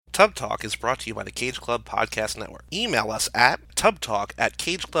Tub Talk is brought to you by the Cage Club Podcast Network. Email us at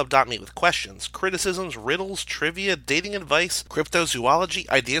tubtalk@cageclub.me with questions, criticisms, riddles, trivia, dating advice, cryptozoology,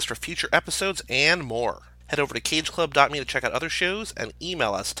 ideas for future episodes, and more. Head over to cageclub.me to check out other shows and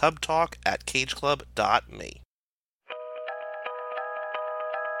email us tubtalk@cageclub.me.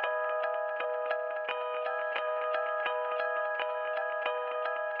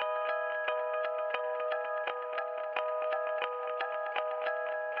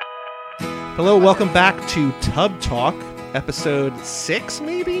 Hello, welcome back to Tub Talk, episode 6,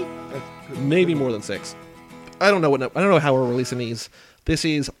 maybe? Maybe more than 6. I don't know how we're releasing these. This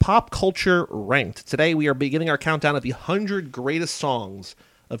is Pop Culture Ranked. Today we are beginning our countdown of the 100 greatest songs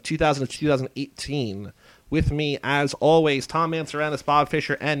of 2000 to 2018. With me, as always, Tom Mansoranis, Bob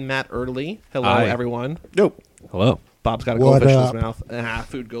Fisher, and Matt Erdley. Hello, Hi. Everyone. Nope. Hello. Bob's got a What goldfish up? in his mouth.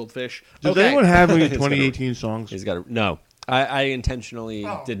 Food goldfish. Does Okay. anyone have any 2018 songs? He's got a... No. I intentionally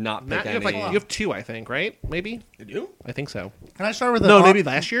did not pick Matt, you any... have 2, I think, right? Maybe? You do? I think so. Can I start with Maybe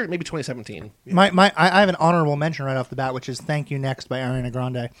last year? Maybe 2017. I have an honorable mention right off the bat, which is "Thank You Next" by Ariana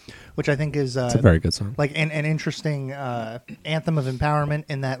Grande, which I think is It's a very good song. like an interesting anthem of empowerment.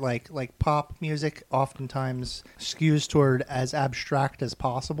 In that like pop music oftentimes skews toward as abstract as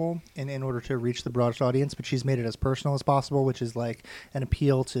possible in order to reach the broadest audience, but she's made it as personal as possible, which is like an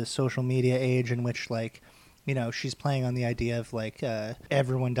appeal to social media age in which like. You know, she's playing on the idea of like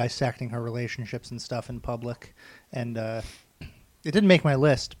everyone dissecting her relationships and stuff in public, and it didn't make my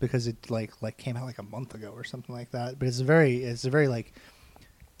list because it like came out like a month ago or something like that. But it's a very like,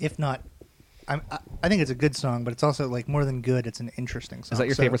 if not, I think it's a good song, but it's also like more than good. It's an interesting song. Is that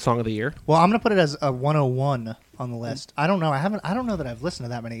your favorite song of the year? Well, I'm gonna put it as a 101 on the list. I don't know. I don't know that I've listened to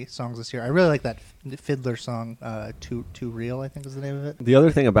that many songs this year. I really like that Fiddler song, "Too Real," I think is the name of it. The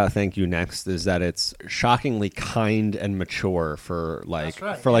other thing about Thank You Next is that it's shockingly kind and mature for like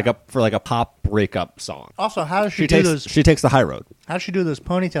That's right, like a pop breakup song. Also, how does she She do those? takes the high road. How does she do those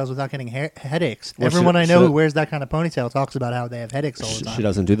ponytails without getting headaches? Well, Everyone I she- know she- who wears that kind of ponytail talks about how they have headaches all the time. She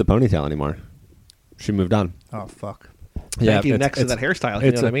doesn't do the ponytail anymore. She moved on. Oh fuck. Thank you it's- next to it's- that hairstyle, if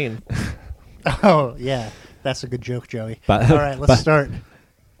you know it's what I a- mean. Oh yeah, that's a good joke, Joey. But- All right, let's start.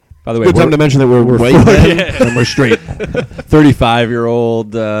 By the way, Good time to mention that we're white men and we're straight.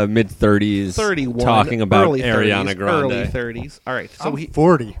 35-year-old, mid-30s, 31. talking about early Ariana 30s, Grande. Early 30s. All right. So I'm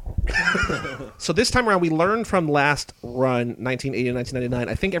 40. So this time around, we learned from last run, 1980 and 1999.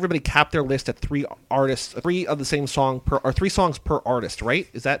 I think everybody capped their list at 3 artists, 3 of the same song per, or 3 songs per artist, right?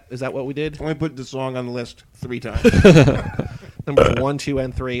 Is that what we did? Only put the song on the list 3 times. Numbers 1, 2,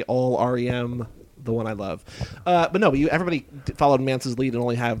 and 3, all REM, the one I love. But no, everybody followed Mance's lead and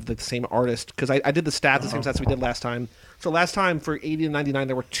only have the same artist, because I did the stats, the same stats we did last time. So last time for 80 and 99,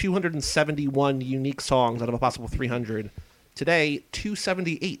 there were 271 unique songs out of a possible 300. Today,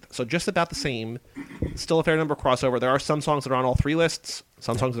 278, so just about the same. Still a fair number of crossover. There are some songs that are on all 3 lists,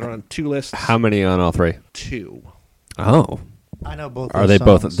 some songs that are on 2 lists. How many on all 3? 2. Oh. I know both. Are those they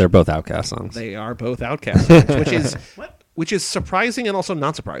songs. both? They're both Outkast songs. They are both Outkast songs, which is surprising and also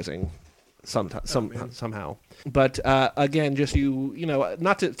not surprising. Somehow, but again, just you know,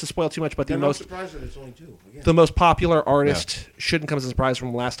 not to spoil too much, but I'm not surprised that it's only 2. Again. the most popular artist shouldn't come as a surprise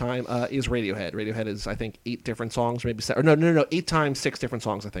from last time is Radiohead. Radiohead is, I think, 8 different songs, maybe 7, or no, 8 times 6 different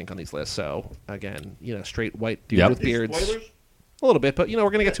songs, I think, on these lists. So again, you know, straight white dude with beards, Spoilers? a little bit, but you know, we're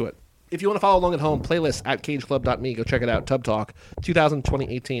gonna get to it. If you want to follow along at home, playlist at cageclub.me. Go check it out. Tub Talk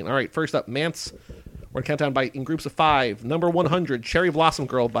 2018. All right, first up, Mance. We're gonna count down in groups of 5. Number 100, Cherry Blossom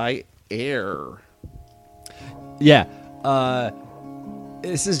Girl by Air. Yeah.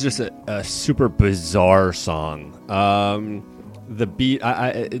 This is just a super bizarre song. The beat,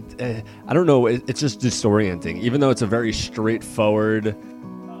 I don't know. It's just disorienting. Even though it's a very straightforward,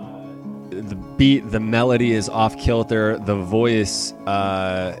 the beat, the melody is off kilter. The voice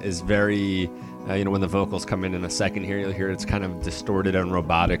is very, when the vocals come in a second here, you'll hear it's kind of distorted and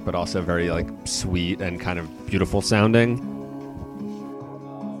robotic, but also very like sweet and kind of beautiful sounding.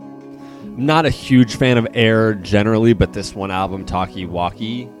 Not a huge fan of Air generally, but this one album, Talkie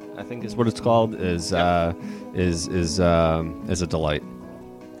Walkie, I think is what it's called, is a delight.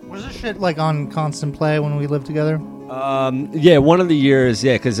 Was this shit like on Constant Play when we lived together? Yeah, one of the years,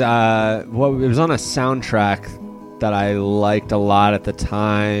 yeah, because it was on a soundtrack that I liked a lot at the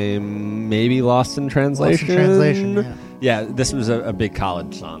time. Maybe Lost in Translation. Lost in Translation, yeah. Yeah, this was a big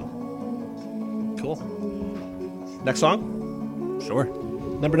college song. Cool. Next song? Sure.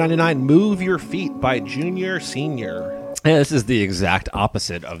 Number 99, Move Your Feet by Junior Senior. Yeah, this is the exact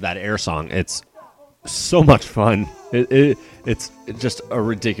opposite of that Air song. It's so much fun. It's just a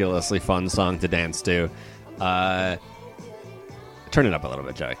ridiculously fun song to dance to. Turn it up a little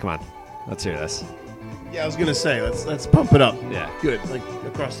bit, Joey. Come on. Let's hear this. Yeah, I was gonna say let's pump it up. Yeah. Good. Like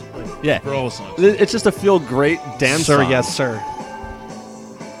across the Yeah. for all the songs. It's just a feel great dance Sir, song. yes, sir.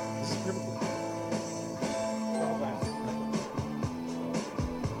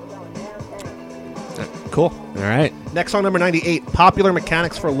 Cool. All right. Next song, number 98, Popular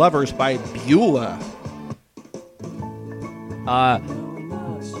Mechanics for Lovers by Beulah.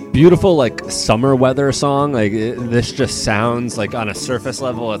 Beautiful, like summer weather song. Like this just sounds like on a surface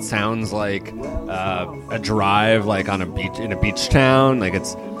level, it sounds like a drive, like on a beach in a beach town. Like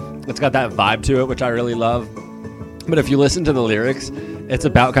it's got that vibe to it, which I really love. But if you listen to the lyrics, it's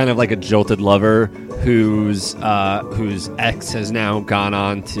about kind of like a jolted lover whose ex has now gone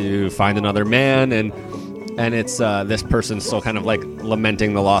on to find another man, and it's this person still kind of like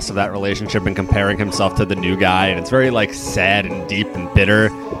lamenting the loss of that relationship and comparing himself to the new guy, and it's very like sad and deep and bitter,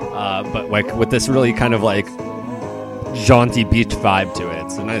 but like with this really kind of like jaunty beach vibe to it.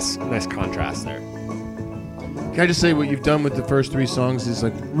 It's a nice contrast there. Can I just say what you've done with the first three songs is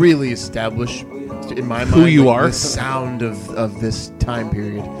like really establish in my mind Who you like, are? the sound of this time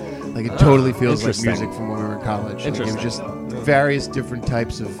period. Like it totally feels like interesting. music from when we were in college. Like, it was Interesting. just various different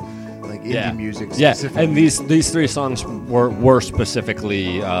types of like indie music. Yeah, specifically. and these three songs were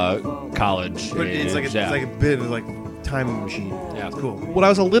specifically college. But it's like age, it's like a bit of like time machine. Yeah. It's cool. What I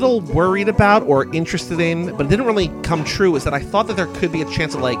was a little worried about or interested in, but it didn't really come true, is that I thought that there could be a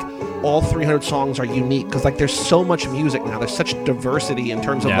chance that like all 300 songs are unique, because like there's so much music now. There's such diversity in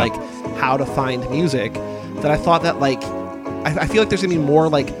terms of Yeah. like how to find music, that I thought that like I feel like there's gonna be more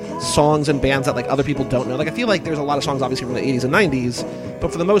like songs and bands that like other people don't know. Like I feel like there's a lot of songs obviously from the 80s and 90s,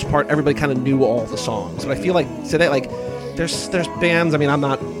 but for the most part everybody kind of knew all the songs. But I feel like today like there's bands. I mean, I'm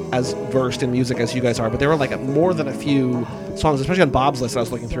not as versed in music as you guys are, but there were like more than a few songs, especially on Bob's list I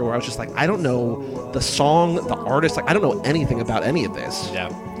was looking through, where I was just like, I don't know the song, the artist, like I don't know anything about any of this. Yeah.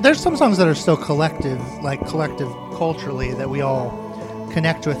 There's some songs that are still collective culturally, that we all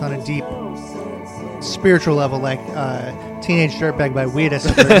connect with on a deep spiritual level, like Teenage Dirtbag by Wheatus,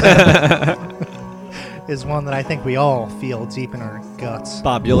 for example, is one that I think we all feel deep in our guts.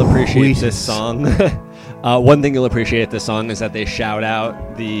 Bob, you'll appreciate Wheatus. this song. One thing you'll appreciate this song is that they shout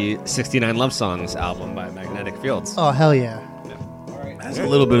out the 69 Love Songs album by Magnetic Fields. Oh, hell yeah. Has a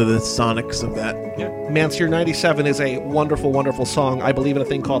little bit of the sonics of that. Mansour 97 is a wonderful, wonderful song. I Believe in a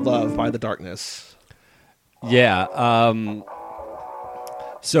Thing Called Love by The Darkness. Yeah.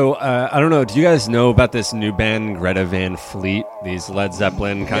 So I don't know. Do you guys know about this new band, Greta Van Fleet? These Led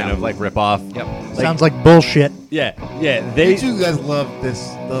Zeppelin kind of like ripoff. Yep. Sounds like bullshit. Yeah. Yeah. You They. two guys love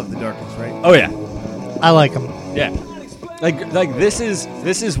the darkness, right? Oh yeah. I like them. Yeah. Like this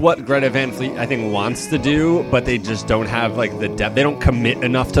is what Greta Van Fleet I think wants to do, but they just don't have like the depth. They don't commit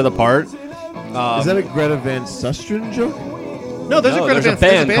enough to the part. Is that a Greta Van Susteren joke? No, there's No, a Greta there's a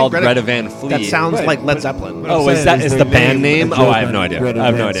Van band called Greta Van Fleet. That sounds Right, like Led but- Zeppelin. Oh, is that is the band name? Oh, I have no idea. I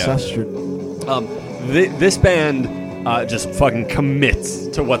have no idea. This band just fucking commits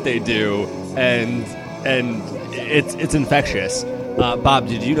to what they do, and it's infectious. Bob,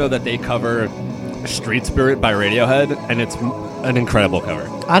 did you know that they cover "Street Spirit" by Radiohead, and it's an incredible cover.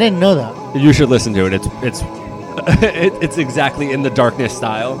 I didn't know that. You should listen to it. It's exactly in the Darkness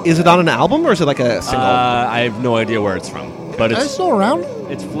style. Is it on an album or is it like a single? I have no idea where it's from, but Are they it's still around?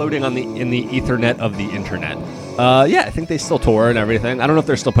 floating in the Ethernet of the internet. Yeah, I think they still tour and everything. I don't know if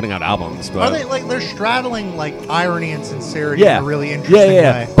they're still putting out albums, but Are they like they're straddling like irony and sincerity yeah, in a really interesting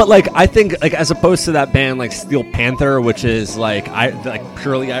way? But like, I think like as opposed to that band like Steel Panther, which is like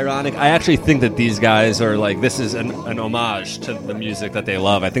purely ironic, I actually think that these guys are like this is an homage to the music that they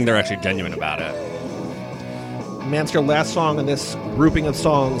love. I think they're actually genuine about it. Man's last song in this grouping of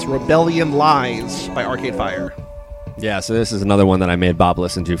songs, Rebellion Lies by Arcade Fire. Yeah, so this is another one that I made Bob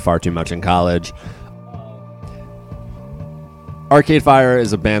listen to far too much in college. Arcade Fire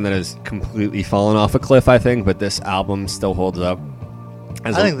is a band that has completely fallen off a cliff, I think, but this album still holds up.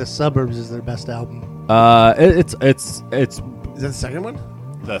 I think The Suburbs is their best album. It's Is that the second one?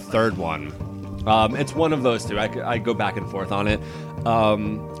 the third one. It's one of those two. I go back and forth on it.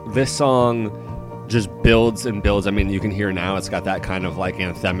 This song just builds and builds. I mean, you can hear now it's got that kind of like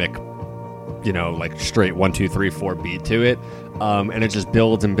anthemic, like straight 1, 2, 3, 4 beat to it, and it just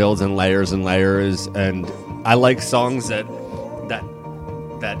builds and builds and layers and layers. And I like songs that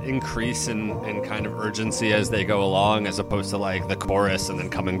increase in kind of urgency as they go along, as opposed to like the chorus and then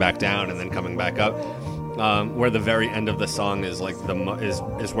coming back down and then coming back up. Where the very end of the song is like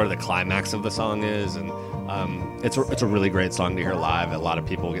is where the climax of the song is, and it's a really great song to hear live. A lot of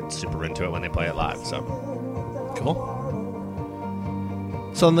people get super into it when they play it live. So Cool.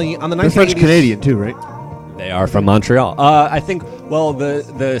 So on the They're French 1980s, Canadian too, right? they are from Montreal. I think Well,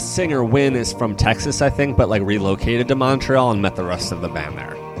 the singer Wynn is from Texas, I think, but like relocated to Montreal and met the rest of the band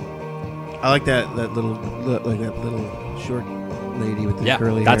there. I like that little short lady with the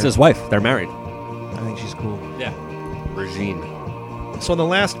curly that's hair. his wife. They're married. I think she's cool. Yeah, Regine. So in the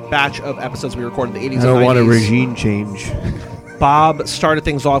last batch of episodes we recorded in the 80s I don't and 90s, want a regime change. Bob started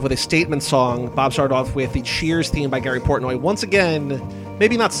things off with a statement song. Bob started off with the Cheers theme by Gary Portnoy. Once again,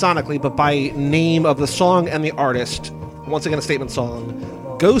 maybe not sonically, but by name of the song and the artist. Once again, a statement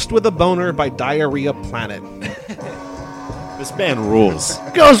song. Ghost with a Boner by Diarrhea Planet. This band rules.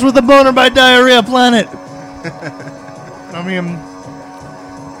 Ghost with a Boner by Diarrhea Planet.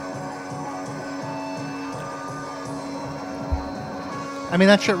 I mean,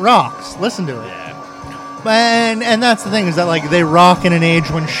 that shit rocks. Listen to it. Yeah. And that's the thing, is that like they rock in an age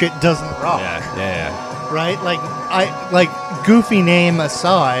when shit doesn't rock. Yeah. Right? Like goofy name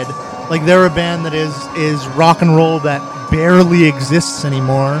aside, like they're a band that is rock and roll that barely exists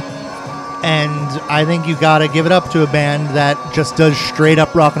anymore. And I think you gotta give it up to a band that just does straight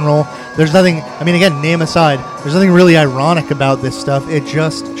up rock and roll. There's nothing, I mean, again, name aside, there's nothing really ironic about this stuff. It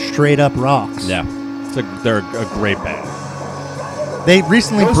just straight up rocks. Yeah. They're a great band. They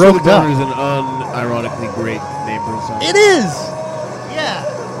recently Ghost broke with a up. Boner is an unironically great name for a song. It is. Yeah.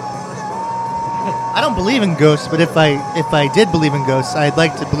 I don't believe in ghosts, but if I did believe in ghosts, I'd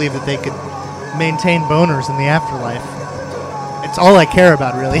like to believe that they could maintain boners in the afterlife. It's all I care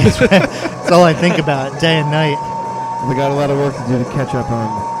about, really. It's all I think about day and night. They got a lot of work to do to catch up on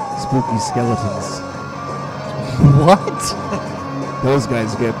spooky skeletons. What? Those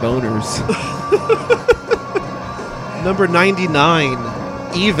guys get boners. Number 99,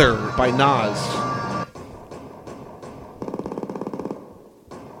 Either by Nas.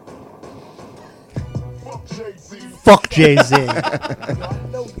 Fuck Jay-Z.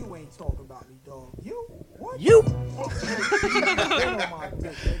 You?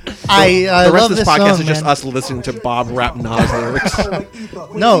 I The rest love of this this podcast song, is just man. us listening to Bob rap Nas lyrics.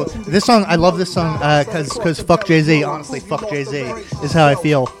 No, this song, I love this song because fuck Jay-Z. Honestly, fuck Jay-Z is how I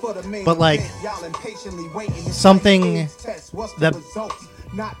feel. But like, something that...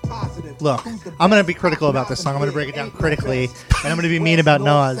 Look, I'm going to be critical about this song. I'm going to break it down critically, and I'm going to be mean about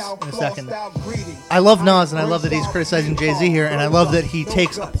Nas in a second. I love Nas, and I love that he's criticizing Jay-Z here, and I love that he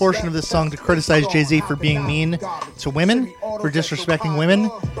takes a portion of this song to criticize Jay-Z for being mean to women, for disrespecting women,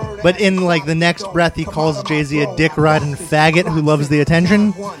 but in like the next breath he calls Jay-Z a dick-riding faggot who loves the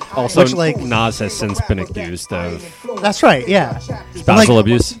attention. Also, Which, like, Nas has since been accused of that's right, yeah. spousal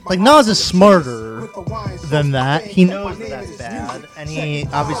abuse. Like, Nas is smarter than that. He knows that that's bad, and he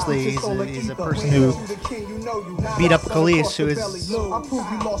obviously he's a person who beat up Khalees, who is...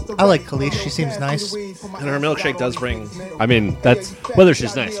 I like Khalees. She seems nice. And her milkshake does bring I mean, that's whether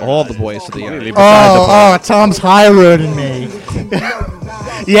she's nice or all not. the boys to the yard. Completely beside the point. Tom's high-roading me.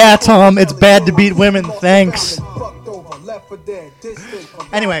 Yeah, Tom, it's bad to beat women. Thanks.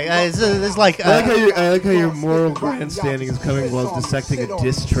 Anyway, it's like... I like how your moral grandstanding is coming while dissecting a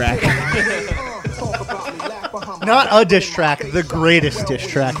diss track. not a diss track, the greatest diss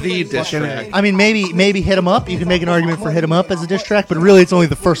track. The diss track. I mean, maybe Hit 'Em Up. You can make an argument for Hit 'Em Up as a diss track, but really it's only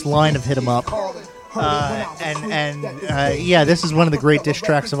the first line of Hit 'Em Up. Yeah, this is one of the great diss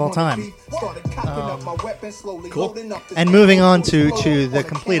tracks of all time. Cool. And moving on to the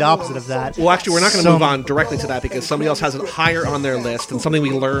complete opposite of that. Well, actually, we're not going to move on directly to that because somebody else has it higher on their list, and something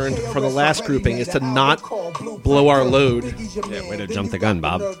we learned from the last grouping is to not blow our load. Yeah, way to jump the gun,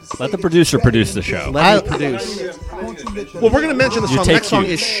 Bob. Let the producer produce the show. Let me produce. Well, we're going to mention the You song. The take next song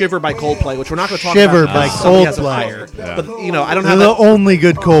cue. is "Shiver" by Coldplay, which we're not going to talk Shiver about. by because somebody has it Coldplay. higher. Yeah. But I don't They're have the that. only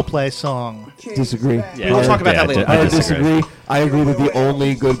good Coldplay song. Disagree. Yeah, We'll talk about that later. I I disagree. disagree. I agree that the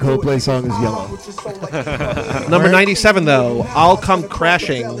only good Coldplay song is Yellow. Number 97, though, "I'll Come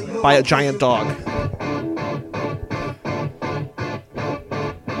Crashing" by A Giant Dog.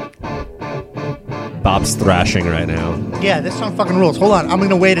 Bob's thrashing right now. Yeah, this song fucking rules. Hold on, I'm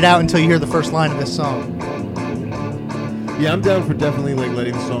gonna wait it out until you hear the first line of this song. Yeah, I'm down for definitely like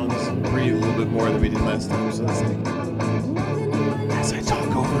letting songs breathe a little bit more than we did last time. So let's see. As I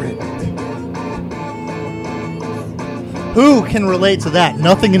talk over it. Who can relate to that?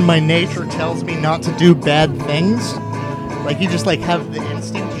 Nothing in my nature tells me not to do bad things. Like you just like have the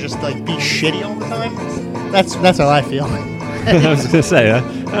instinct to just like be shitty all the time. That's how I feel. I was gonna say, I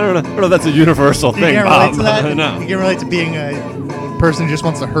don't know if that's a universal You thing, can't Bob. relate to that. No. You can relate to being a person who just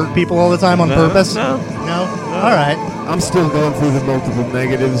wants to hurt people all the time on purpose. No. No. All right. I'm still going through the multiple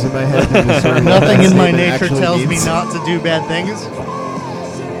negatives in my head. to discern what Nothing that in my statement nature actually tells me means. not to do bad things.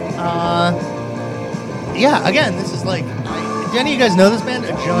 Yeah, again, this is like... do any of you guys know this band? A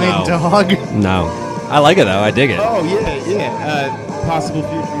Giant No. Dog? No. I like it though. I dig it. Oh yeah. Possible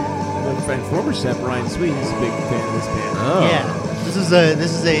future and former chef Ryan Sweet is a big fan of this band. Oh. Yeah, this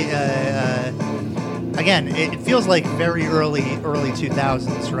is a again. It feels like very early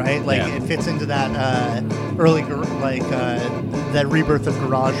 2000s, right? Like Yeah. it fits into that early that rebirth of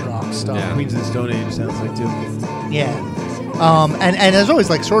garage rock stuff. Yeah. Queens of the Stone Age sounds like too. Yeah. And there's always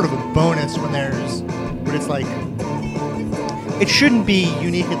like sort of a bonus when it's like it shouldn't be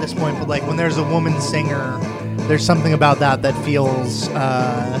unique at this point, but like when there's a woman singer, there's something about that feels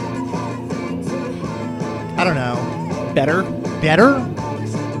I don't know, Better.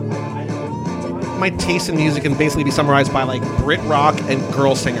 My taste in music can basically be summarized by like Brit rock and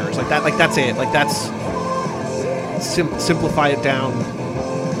girl singers. Like that. Like that's it. Like that's simplify it down.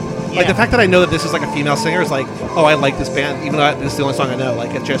 Like the fact that I know that this is like a female singer is like, oh, I like this band, even though this is the only song I know.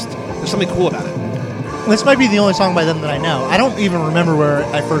 Like, it's just, there's something cool about it. This might be the only song by them that I know. I don't even remember where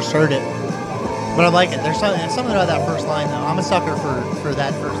I first heard it, but I like it. There's something about that first line, though. I'm a sucker for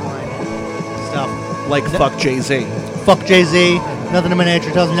that first line stuff. Like, fuck Jay-Z. Fuck Jay-Z. Nothing in my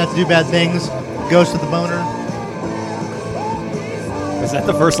nature tells me not to do bad things. Ghost of the boner. Is that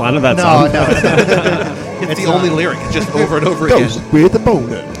the first line of that No, song? no. It's the only lyric, just over and over again. Ghost with the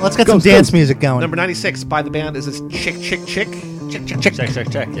boner. Let's get some dance music going. Number 96 by the band is this Chick. Check.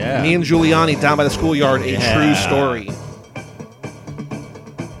 Yeah. Me and Giuliani down by the schoolyard, a Yeah. true story.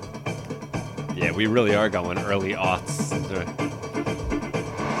 Yeah, we really are going early aughts.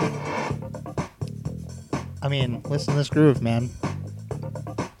 I mean, listen to this groove, man.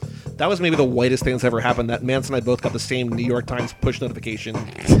 That was maybe the whitest thing that's ever happened. That Manson and I both got the same New York Times push notification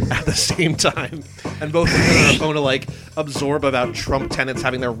at the same time. And both looked at our phone to, like, absorb about Trump tenants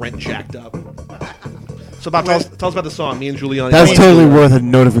having their rent jacked up. So, Bob, tell us about the song, Me and Giuliani. That's totally worth a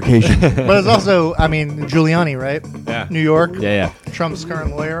notification. But it's also, I mean, Giuliani, right? Yeah. New York. Yeah. Trump's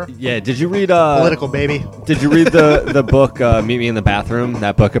current lawyer. Yeah, did you read Political, baby. Did you read the book Meet Me in the Bathroom?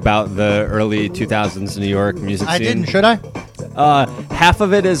 That book about the early 2000s New York music scene? I didn't. Should I? Half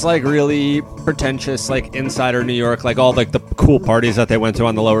of it is like really pretentious, like insider New York, like all like the cool parties that they went to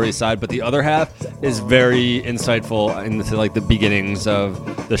on the Lower East Side. But the other half is very insightful into like the beginnings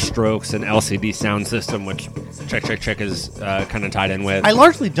of the Strokes and LCD sound system, which Check is kind of tied in with. I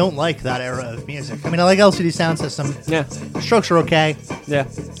largely don't like that era of music. I mean, I like LCD Sound System. Yeah, The Strokes are okay. yeah.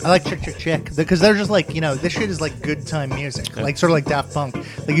 I like Chick because they're just like, you know, this shit is like good time music, like sort of like Daft Punk.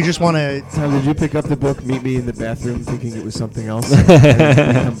 Like you just want to. Tom, did you pick up the book Meet Me in the Bathroom thinking it was something else?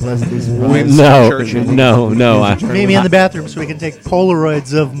 I'm pleasantly surprised. No. Meet me in the bathroom so we can take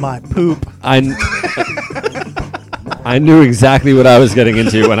Polaroids of my poop. I knew exactly what I was getting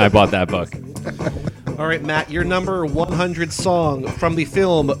into when I bought that book. All right, Matt, your number 100 song from the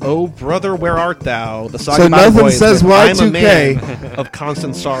film "Oh Brother, Where Art Thou?" The song So about nothing boys says with I'm a Y2K Man of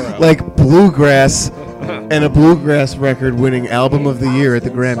Constant Sorrow. Like bluegrass and a bluegrass record winning album of the year at the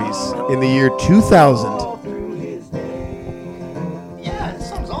Grammys in the year 2000. Yeah, this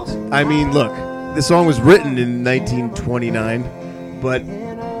song's awesome. I mean, look, this song was written in 1929, but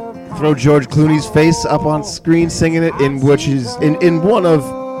throw George Clooney's face up on screen singing it in one of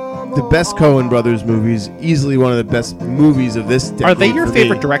the best Coen Brothers movies, easily one of the best movies of this decade. Are they your for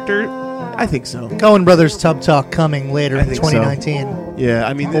favorite me. director? I think so. Coen Brothers Tub Talk coming later I in think so. 2019. Yeah,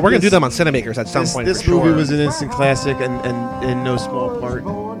 I mean, Well, we're going to do them on Cinemakers at some point. This for movie sure. was an instant classic, and in no small part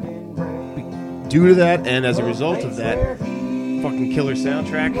due to that, and as a result of that, fucking killer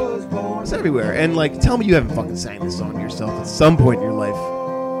soundtrack. It's everywhere. And like, tell me you haven't fucking sang this song yourself at some point in your life,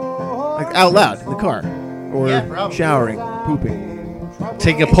 like out loud in the car, or Yeah, probably. showering, pooping.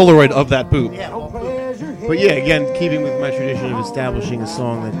 taking a Polaroid of that poop. Yeah, well, poop. But yeah, again, keeping with my tradition of establishing a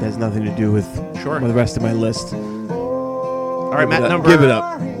song that has nothing to do with the rest of my list. All right, Matt, Give it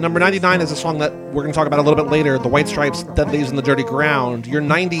up. Number 99 is a song that we're going to talk about a little bit later. The White Stripes, Dead Leaves in the Dirty Ground. You're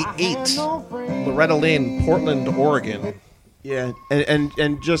 98. Loretta Lynn, Portland, Oregon. Yeah,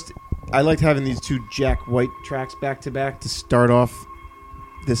 and just I liked having these two Jack White tracks back to back to start off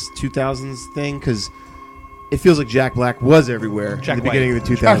this 2000s thing because it feels like Jack Black was everywhere Jack at the White. beginning of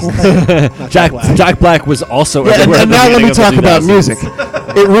the 2000s. Jack Black was also Yeah, everywhere. and at the now let beginning me of the talk about 2000s. music.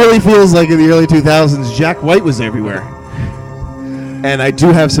 It really feels like in the early 2000s, Jack White was everywhere. And I do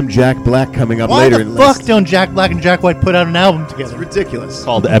have some Jack Black coming up Why later the in the fuck list. don't Jack Black and Jack White put out an album It's together? ridiculous.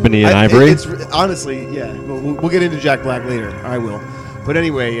 Called Ebony and Ivory. It's honestly, yeah. We'll get into Jack Black later. I will. But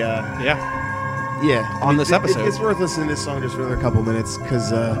anyway, yeah. On this episode. It's worth listening to this song just for another couple minutes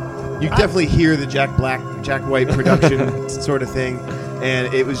because you definitely hear the Jack Black, Jack White production sort of thing,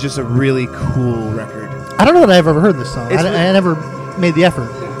 and it was just a really cool record. I don't know that I've ever heard this song. It's I never made the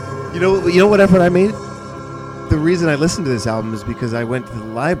effort. You know what effort I made? The reason I listened to this album is because I went to the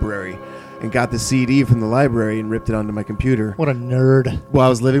library and got the CD from the library and ripped it onto my computer. What a nerd. While I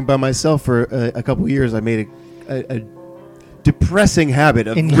was living by myself for a couple years, I made a depressing habit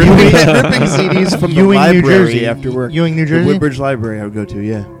of In ripping CDs from the Ewing, New library Jersey. after work. Ewing, New The Jersey? Woodbridge Library I would go to,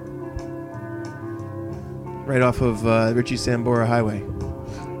 yeah. Right off of Richie Sambora Highway.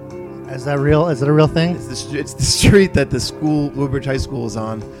 Is that real? Is it a real thing? It's the street that the school, Woodbridge High School, is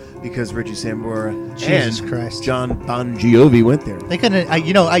on because Richie Sambora Jesus and Christ. John Bon Jovi went there. They couldn't.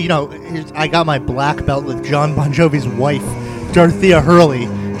 I got my black belt with John Bon Jovi's wife, Dorothea Hurley.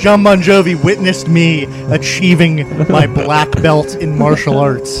 John Bon Jovi witnessed me achieving my black belt in martial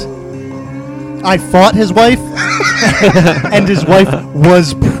arts. I fought his wife, and his wife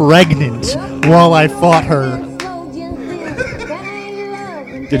was pregnant while I fought her.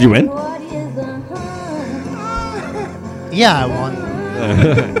 Did you win? Yeah, I won.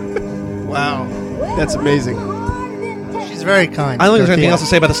 Wow, that's amazing. She's very kind. I don't think there's anything Dorothea. else to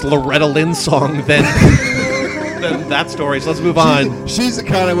say about this Loretta Lynn song than that story. So let's move on. She's the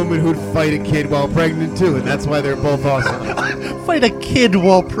kind of woman who'd fight a kid while pregnant too, and that's why they're both awesome. Fight a kid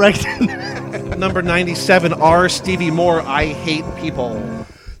while pregnant. Number 97, R. Stevie Moore, I Hate People.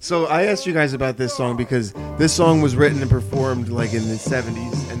 So I asked you guys about this song because this song was written and performed like in the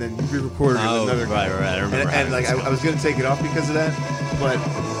 70s, and then re-recorded in another. right. I remember. And like I was gonna take it off because of that, but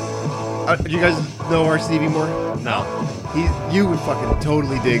do you guys know R. Stevie Moore? No. You would fucking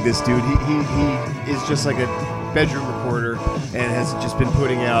totally dig this dude. He is just like a bedroom recorder and has just been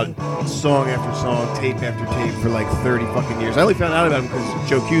putting out song after song, tape after tape for like 30 fucking years. I only found out about him because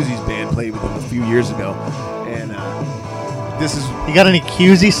Joe Cusey's band played with him a few years ago, and this is. You got any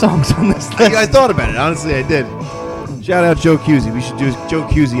Cusey songs on this list? I thought about it. Honestly, I did. Shout out Joe Cusey. We should do a Joe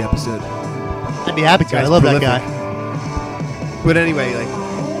Cusey episode. I'd be happy to. I Guy's love prolific. that guy. But anyway,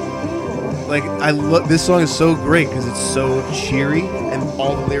 like I love this song is so great because it's so cheery and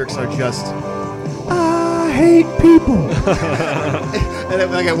all the lyrics are just I hate people.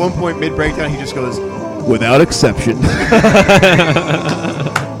 And like at one point mid breakdown he just goes without exception.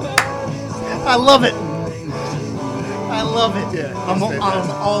 I love it. I love it. Yeah, I'm it's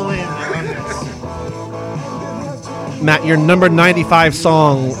fantastic. all in on this. Matt, your number 95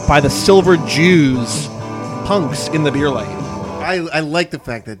 song by the Silver Jews, Punks in the Beer Light. I like the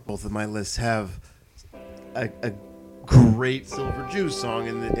fact that both of my lists have a great Silver Jews song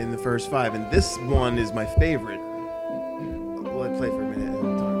in the first five, and this one is my favorite. We'll play for a minute and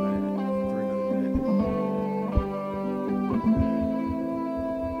we'll talk about it for another minute.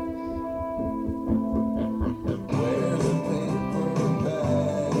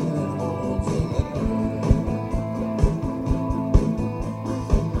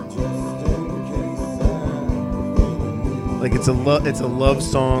 Like it's a love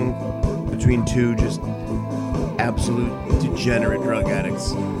song between two just absolute degenerate drug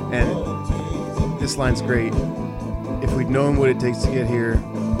addicts, and this line's great. If we'd known what it takes to get here,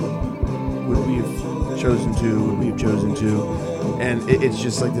 would we have chosen to? Would we have chosen to? And it's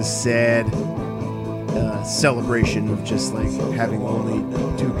just like this sad celebration of just like having only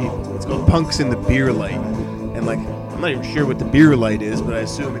two people. It's called Punks in the Beer Light, and like I'm not even sure what the beer light is, but I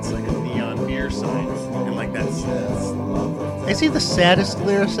assume it's like a neon beer sign, and like that's Is he the saddest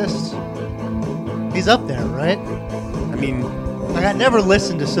lyricist? He's up there, right? I mean, Like, I never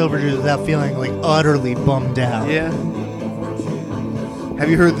listened to Silver Jews without feeling like utterly bummed out. yeah. Have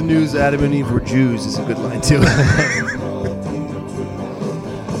you heard the news? Adam and Eve were Jews is a good line too.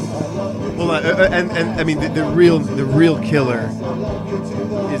 Well, and I mean the real killer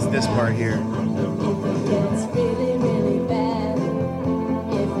is this part here. Gets really, really bad.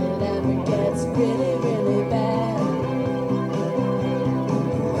 If it ever gets really, really bad.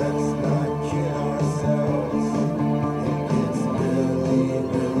 Let's not kill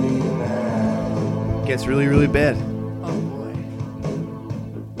ourselves. Gets really, really bad.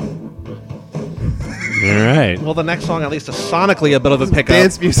 All right. Well, the next song, at least sonically, a bit of a pickup.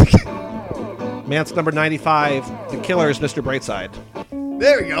 Dance music. Matt's number 95, The Killers, Mr. Brightside.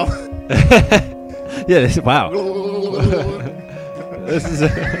 There we go. Yeah. Wow. This is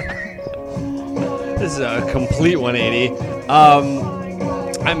a complete 180.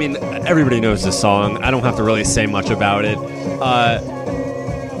 I mean, everybody knows this song. I don't have to really say much about it.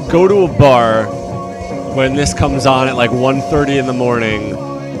 Go to a bar when this comes on at like 1:30 in the morning,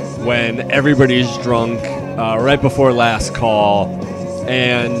 when everybody's drunk, right before last call,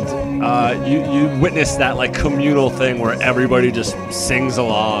 and you witness that like communal thing where everybody just sings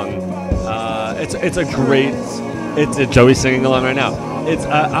along. It's a great. It's Joey's singing along right now.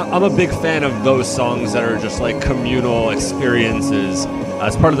 I'm a big fan of those songs that are just like communal experiences.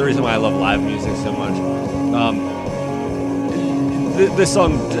 It's part of the reason why I love live music so much. this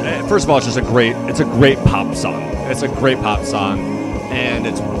song, first of all, it's a great pop song. It's a great pop song, and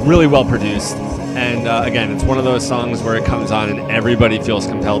it's really well produced. And again, it's one of those songs where it comes on and everybody feels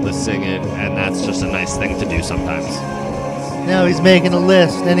compelled to sing it, and that's just a nice thing to do sometimes. Now he's making a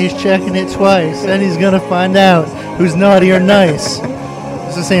list, and he's checking it twice, and he's gonna find out who's naughty or nice.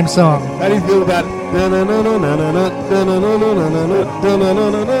 It's the same song. How do you feel about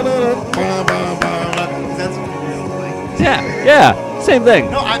Yeah, same thing.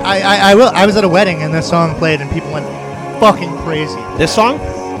 No, I will. I was at a wedding, and this song played, and people went fucking crazy. This song?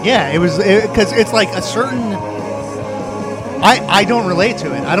 Yeah, it was because it's like a certain. I don't relate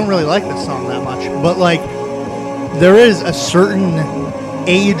to it. I don't really like this song that much, but like there is a certain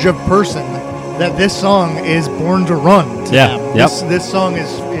age of person that this song is born to run. To Yeah, them. yep. This song is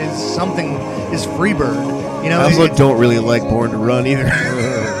something is Freebird. You know, I also it- don't really like Born to Run either.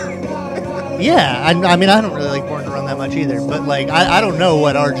 yeah. I mean, I don't really like Born to Run that much either. But like, I don't know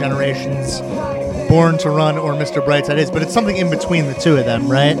what our generation's Born to Run or Mr. Brightside is, but it's something in between the two of them,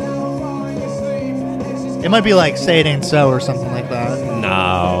 right? It might be like Say It Ain't So or something like that.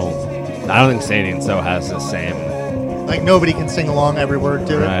 No, I don't think Sadie and So has the same. Like nobody can sing along every word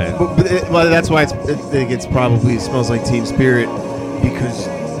to it. Right. Well, that's why I think it's probably Smells Like Teen Spirit, because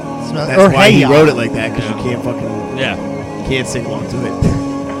that's Or why Hey he Ya. wrote it like that, because you can't fucking Yeah. can't sing along to it.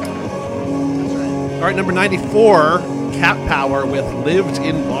 All right, number 94, Cat Power with Lived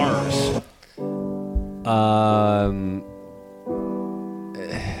in Bars.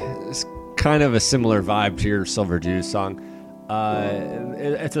 It's kind of a similar vibe to your Silver Jews song.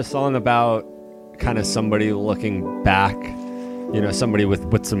 It's a song about kind of somebody looking back, somebody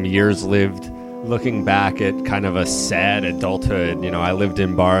with some years lived, looking back at kind of a sad adulthood. I lived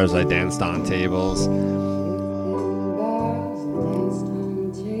in bars, I danced on tables.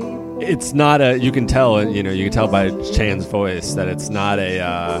 It's not you can tell, you can tell by Chan's voice that it's not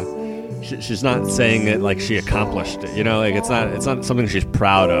she's not saying it like she accomplished it, like it's not something she's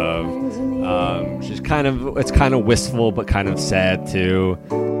proud of. It's kind of wistful, but kind of sad too.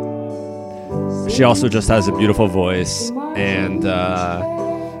 She also just has a beautiful voice, and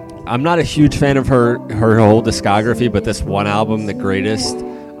I'm not a huge fan of her whole discography, but this one album, The Greatest,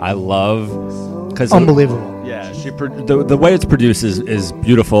 I love. Cause Unbelievable. Yeah, the way it's produced is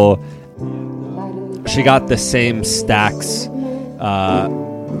beautiful. She got the same Stax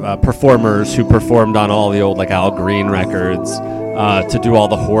performers who performed on all the old like Al Green records to do all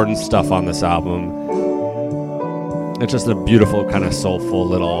the horn stuff on this album. It's just a beautiful, kind of soulful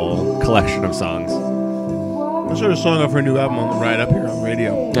little collection of songs. I heard a song off her new album on the ride up here on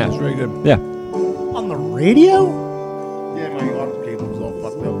radio. Yeah. It's very good. Yeah. On the radio? Yeah, my audio cable was all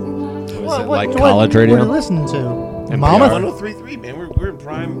fucked up. Was it like college radio? What are you listening to? NPR. Mama? 1033, man. We're in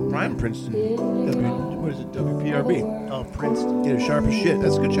prime Princeton. What is it? WPRB. Oh, Princeton. Yeah, sharp as shit.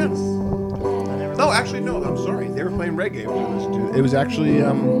 That's a good channel. No, actually, no. I'm sorry. They were playing reggae when I listened to it. It was actually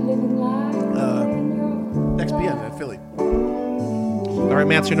XPN in Philly. All right,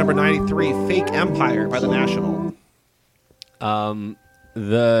 Matt's your number 93, Fake Empire by The National.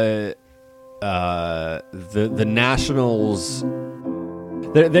 The Nationals,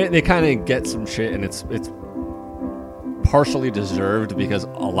 they kind of get some shit, and it's partially deserved because a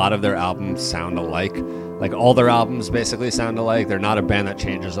lot of their albums sound alike. Like all their albums basically sound alike. They're not a band that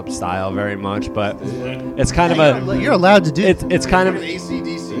changes up style very much, but it's kind of You're allowed to do it's kind of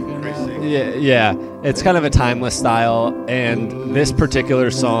AC/DC, for Christ's sake. yeah. It's kind of a timeless style, and this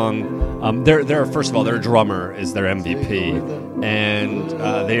particular song, they're first of all, their drummer is their MVP, and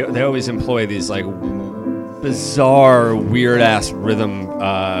they always employ these like bizarre, weird ass rhythm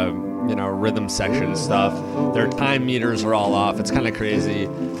section stuff. Their time meters are all off. It's kind of crazy.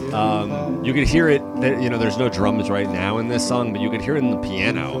 You could hear it. There's no drums right now in this song, but you could hear it in the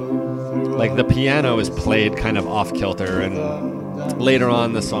piano. Like the piano is played kind of off kilter, and later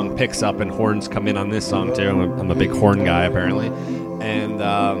on the song picks up and horns come in on this song too. I'm a big horn guy apparently, and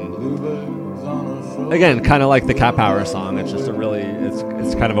again, kind of like the Cat Power song. It's just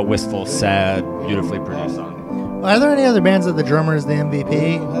it's kind of a wistful, sad, beautifully produced song. Are there any other bands that the drummer is the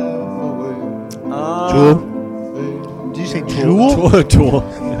MVP? Tool. Did you say Jewel? Tool.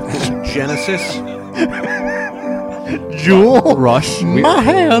 Genesis. Jewel? Rush. My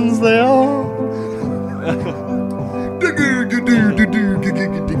hands there.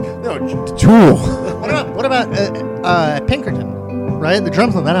 No, Tool. What about Pinkerton? Right? The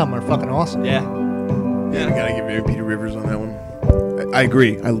drums on that album are fucking awesome. Yeah. Yeah, I gotta give it Peter Rivers on that one. I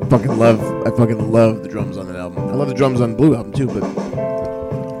agree. I fucking love the drums on that album. I love the drums on the Blue album too, but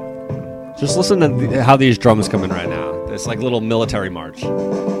Just listen to how these drums come in right now. It's like little military march.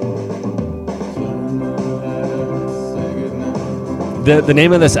 The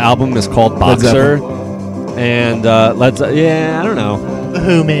name of this album is called Boxer, and I don't know. The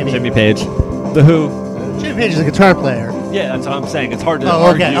Who, maybe. Jimmy Page, The Who. Jimmy Page is a guitar player. Yeah, that's what I'm saying. It's hard to Oh,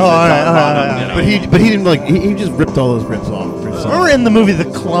 argue. okay. that Oh, all right, John all right, Bonham, all right. you know. But he didn't like he just ripped all those riffs off. Remember in the movie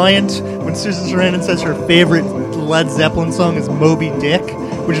The Client when Susan Sarandon says her favorite Led Zeppelin song is Moby Dick,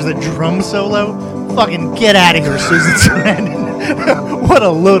 which is a drum solo? Fucking get out of here, Susan Sarandon. What a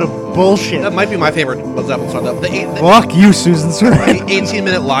load of bullshit. That might be my favorite Led Zeppelin song. The Fuck you, Susan Sarandon.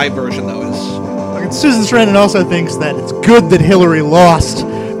 18-minute live version, though, is... Fucking Susan Sarandon also thinks that it's good that Hillary lost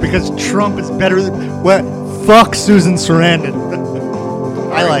because Trump is better than... What? Fuck Susan Sarandon.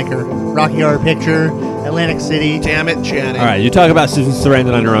 I like her. Rocky Horror Picture, Atlantic City. Damn it, Janet. All right, you talk about Susan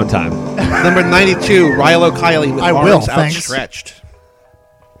Sarandon on your own time. Number 92, Rilo Kiley with I arms will, thanks. outstretched.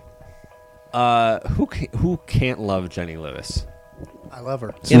 Who can't love Jenny Lewis? I love her.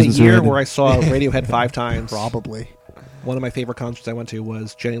 In a Susan year Sarandon. where I saw Radiohead 5 times, Probably. one of my favorite concerts I went to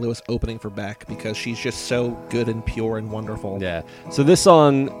was Jenny Lewis opening for Beck because she's just so good and pure and wonderful. Yeah. So this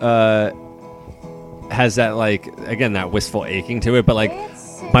song has that, like, again, that wistful aching to it, but like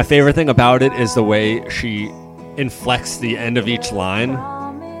my favorite thing about it is the way she inflects the end of each line.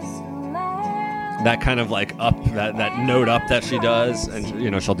 That kind of like up, that note up that she does, and you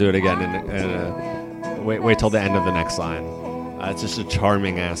know she'll do it again wait till the end of the next line. It's just a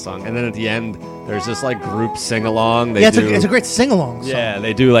charming ass song, and then at the end there's this like group sing along. Yeah, it's a great sing-along song. Yeah,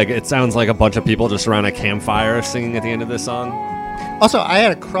 they do, like, it sounds like a bunch of people just around a campfire singing at the end of this song. Also, I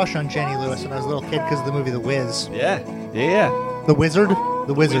had a crush on Jenny Lewis when I was a little kid because of the movie The Wiz. Yeah. The Wizard?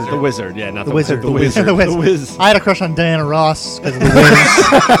 The Wizard. The Wizard, yeah, not The Wizard. The Wizard. The Wiz. The Wiz. I had a crush on Diana Ross because of The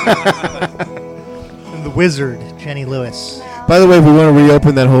Wiz. And The Wizard, Jenny Lewis. By the way, we want to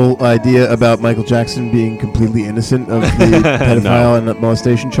reopen that whole idea about Michael Jackson being completely innocent of the pedophile and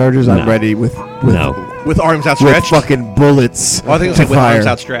molestation charges. I'm ready with With arms with outstretched. fucking bullets Well, I think it was to like with fire. arms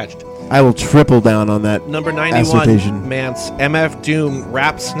outstretched. I will triple down on that. Number 91, assertion. Mance, MF Doom,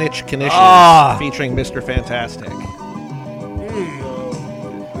 Rap Snitch Conditions, Ah. featuring Mr. Fantastic.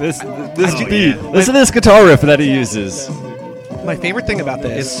 This beat. Listen to this guitar riff that he uses. My favorite thing about It's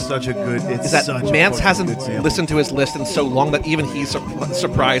this such a good. It's is that such a Mance fucking hasn't good sample. listened to his list in so long that even he's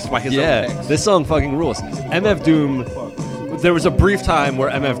surprised by his own Yeah, picks. this song fucking rules. MF Doom. There was a brief time where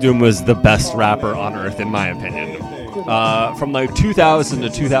MF Doom was the best rapper on earth, in my opinion. From like 2000 to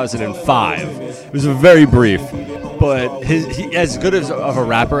 2005. It was very brief, but he as good of a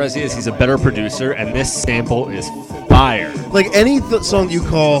rapper as he is, he's a better producer, and this sample is fire. Like any song you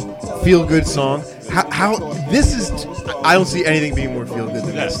call feel good song, how this is. I don't see anything being more feel good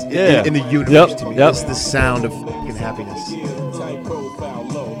than this Yeah. in the universe Yep, to me. yep. This is the sound of fucking happiness.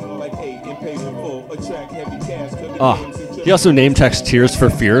 Oh, he also name checks Tears for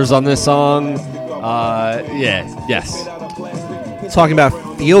Fears on this song. Yes. Talking about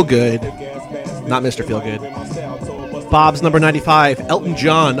Feel Good, not Mr. Feel Good. Bob's number 95, Elton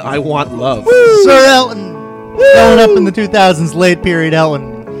John, I Want Love. Sir Elton. Going up in the 2000s, late period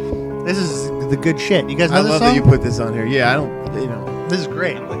Elton. This is the good shit. You guys know I this love song? that you put this on here. Yeah, I don't. You know. This is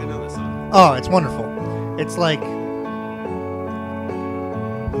great. Oh, it's wonderful. It's like,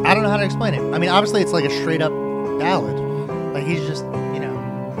 I don't know how to explain it. I mean, obviously, it's like a straight up ballad. Like, he's just,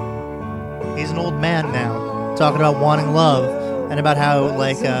 he's an old man now, talking about wanting love and about how,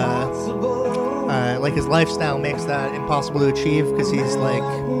 like his lifestyle makes that impossible to achieve because he's like,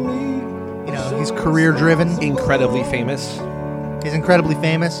 he's career driven. Incredibly famous. He's incredibly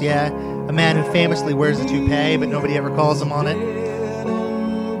famous, yeah. A man who famously wears a toupee, but nobody ever calls him on it.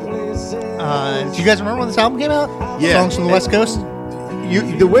 Do you guys remember when this album came out? Yeah. Songs from the West Coast?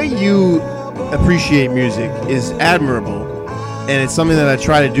 The way you appreciate music is admirable, and it's something that I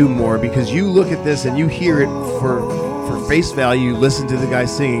try to do more because you look at this and you hear it for face value. You listen to the guy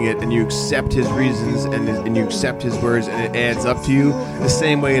singing it, and you accept his reasons and you accept his words, and it adds up to you the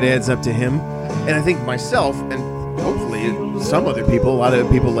same way it adds up to him. And I think myself and hopefully some other people, a lot of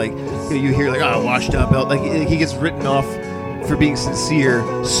people, like you hear like, oh, washed up, like he gets written off for being sincere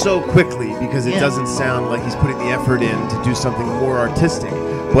so quickly because it doesn't sound like he's putting the effort in to do something more artistic.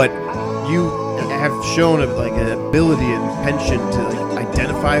 But you have shown like an ability and penchant to like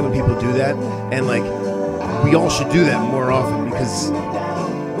identify when people do that, and like we all should do that more often because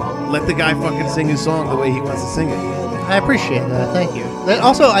let the guy fucking sing his song the way he wants to sing it. I appreciate that. Thank you.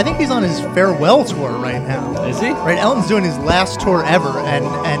 Also, I think he's on his farewell tour right now. Is he? Right, Elton's doing his last tour ever, and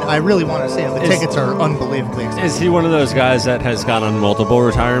I really want to see it. The tickets are unbelievably expensive. Is he one of those guys that has gone on multiple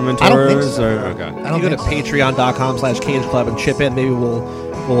retirement tours? I don't think so. Okay. I If don't you go to think so. patreon.com/Cage Club and chip in, maybe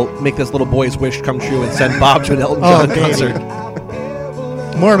we'll make this little boy's wish come true and send Bob to an Elton Oh, John baby. concert.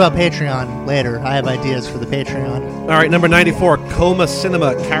 More about Patreon later. I have ideas for the Patreon. All right, number 94, Coma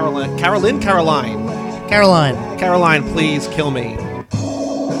Cinema, Caroline. Caroline, please kill me. I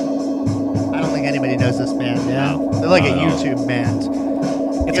don't think anybody knows this band. Yeah, they're like a YouTube band.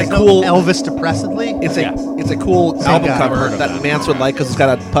 It's You a guys know cool. Elvis Depressedly. It's a cool album guy. cover Heard of that that. Mance would like because it's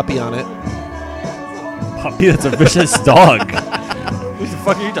got a puppy on it. Puppy, that's a vicious dog. What the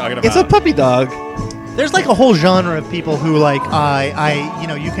fuck are you talking about? It's a puppy dog. There's like a whole genre of people who like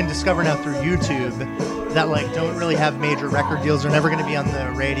you can discover now through YouTube that like don't really have major record deals. They're never going to be on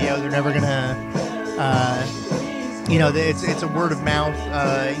the radio. They're never going to, it's a word of mouth,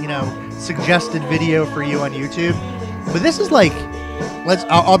 suggested video for you on YouTube. But this is like,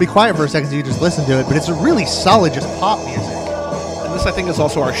 I'll be quiet for a second so you just listen to it. But it's a really solid, just pop music. And this, I think, is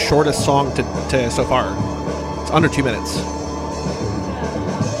also our shortest song to so far. It's under 2 minutes.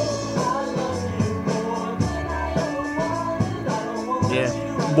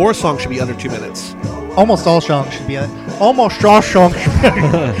 Yeah. More songs should be under 2 minutes. Almost all songs should be under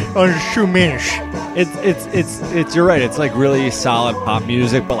 2 minutes. It's you're right. It's like really solid pop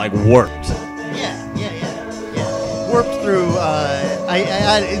music, but like warped. Yeah. Warped through.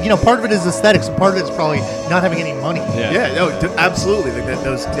 Part of it is aesthetics, and part of it is probably not having any money. Yeah, no, absolutely. Like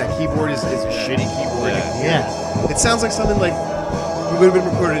that keyboard is a shitty keyboard. Yeah. It sounds like something like we would have been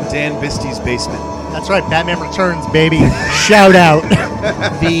recorded in Dan Bisty's basement. That's right. Batman Returns, baby. Shout out.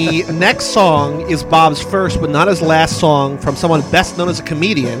 The next song is Bob's first, but not his last song, from someone best known as a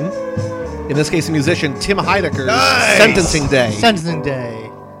comedian. In this case, a musician, Tim Heidecker's Nice! Sentencing Day. Sentencing Day.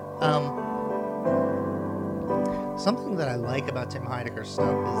 Something that I like about Tim Heidecker's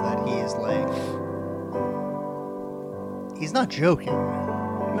stuff is that he's not joking.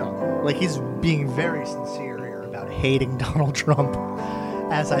 No. Like, he's being very sincere here about hating Donald Trump,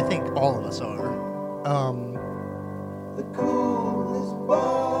 as I think all of us are.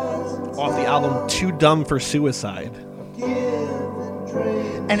 Off the album Too Dumb for Suicide.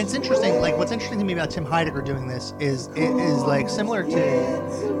 And it's interesting. Like, what's interesting to me about Tim Heidecker doing this is like similar to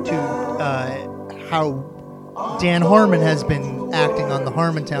how Dan Harmon has been acting on the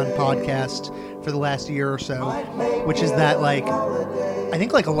Harmontown podcast for the last year or so, which is that like I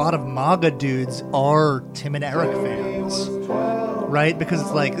think like a lot of MAGA dudes are Tim and Eric fans, right? Because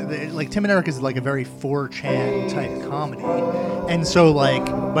it's like Tim and Eric is like a very 4chan type comedy, and so like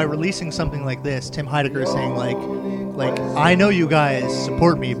by releasing something like this, Tim Heidecker is saying like I know you guys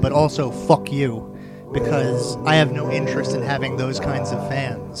support me, but also fuck you, because I have no interest in having those kinds of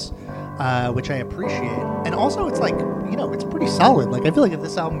fans. Which I appreciate. And also, it's like, it's pretty solid. Like, I feel like if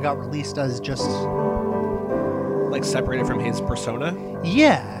this album got released as just... Like, separated from his persona.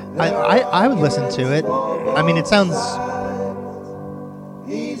 Yeah. I would listen to it. I mean, it sounds...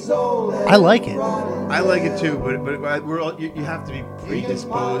 I like it. I like it too, but we're all, you have to be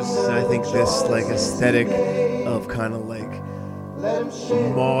predisposed to, I think, this like aesthetic of kind of like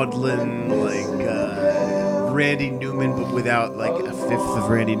maudlin, like Randy Newman, but without like a fifth of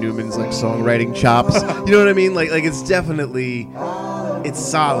Randy Newman's like songwriting chops. You know what I mean? Like it's definitely it's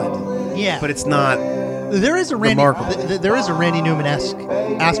solid, Yeah. but it's not. There is a Randy, Remarkable. there is a Randy Newman-esque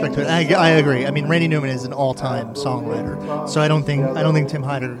aspect to it. I agree. I mean, Randy Newman is an all-time songwriter, so I don't think Tim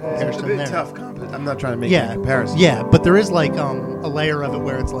Heidecker compares It's a to him bit there. tough. I'm not trying to make a comparison. Yeah, but there is like a layer of it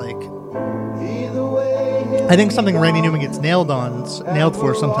where it's like I think something Randy Newman gets nailed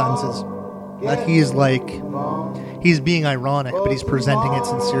for sometimes is that he's being ironic, but he's presenting it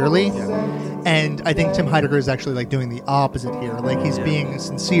sincerely. And I think Tim Heidecker is actually like doing the opposite here. Like he's being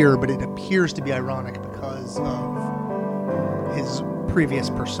sincere, but it appears to be ironic because of his previous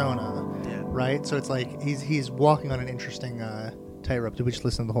persona, right? So it's like he's walking on an interesting tightrope. Did we just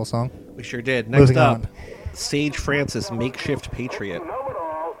listen to the whole song? We sure did. Next Moving up, on. Sage Francis, Makeshift Patriot.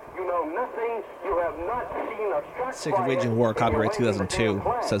 Sick of Waging War, copyright 2002,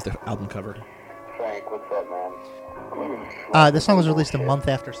 says the album cover. This song was released a month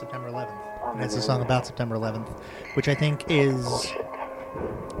after September 11th. And it's a song about September 11th, which I think is...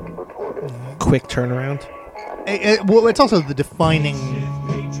 Quick turnaround. Well, it's also the defining...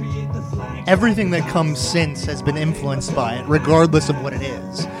 Everything that comes since has been influenced by it, regardless of what it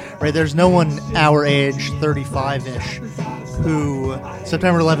is. Right? There's no one our age, 35-ish, who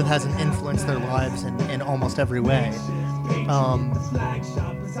September 11th hasn't influenced their lives in almost every way.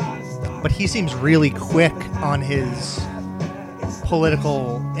 But he seems really quick on his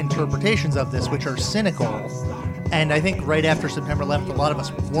political interpretations of this, which are cynical. And I think right after September 11th, a lot of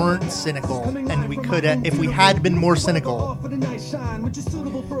us weren't cynical, and we could, if we had been more cynical,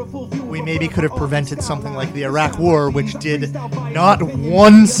 we maybe could have prevented something like the Iraq War, which did not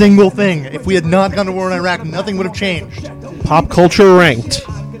one single thing. If we had not gone to war in Iraq, nothing would have changed. Pop culture ranked.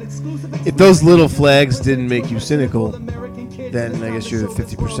 If those little flags didn't make you cynical, then I guess you're the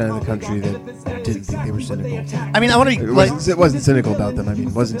 50% of the country that didn't think they were cynical. I mean, I want to be like, It wasn't cynical about them. I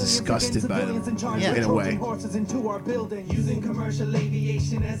mean, wasn't disgusted by them Yeah. in a way.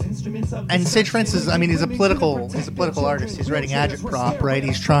 and Sage Francis. I mean, he's a political artist. He's writing agitprop, right?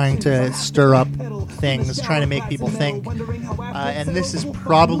 He's trying to stir up things, trying to make people think. And this is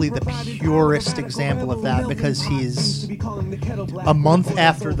probably the purest example of that because he's a month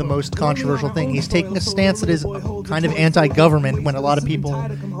after the most controversial thing. He's taking a stance that is kind of anti-government when a lot of people,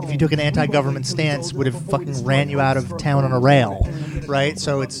 if you took an anti-government stance, would have fucking ran you out of town on a rail, right?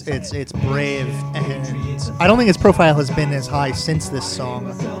 So it's brave, and I don't think his profile has been as high since this song,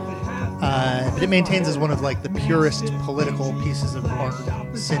 but it maintains as one of like the purest political pieces of art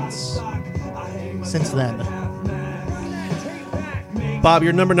since then. Bob,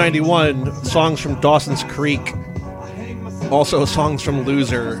 your number 91, songs from Dawson's Creek. Also songs from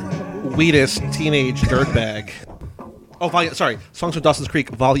Loser, Wheatus, Teenage Dirtbag. Songs from Dawson's Creek,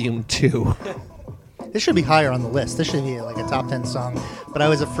 Volume 2. This should be higher on the list. This should be like a top 10 song. But I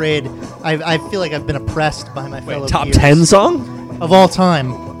was afraid. I feel like I've been oppressed by my fellow Top peers 10 song? of all time,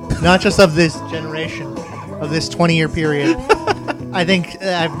 not just of this generation, of this 20-year period. I think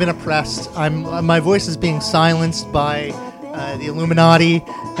I've been oppressed. My voice is being silenced by the Illuminati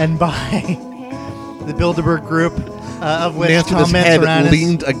and by the Bilderberg Group, of which Nance with Tom his head Mansouranis.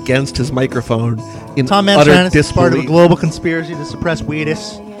 leaned against his microphone in Tom utter Mansouranis is part of a disbelief. global conspiracy to suppress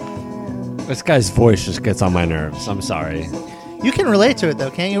Wheatus. This guy's voice just gets on my nerves. I'm sorry. You can relate to it though,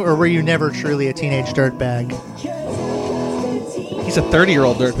 can't you? Or were you never truly a teenage dirtbag? He's a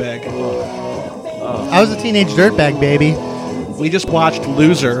 30-year-old dirtbag. I was a teenage dirtbag, baby. We just watched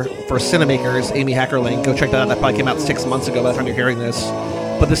Loser for Cinemakers, Amy Heckerling. Go check that out. That probably came out 6 months ago by the time you're hearing this.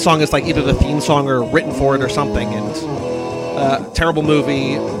 But this song is like either the theme song or written for it or something. And terrible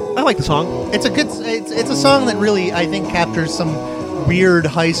movie. I like the song. It's a song that really, I think, captures some weird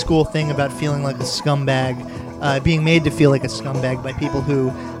high school thing about feeling like a scumbag, being made to feel like a scumbag by people who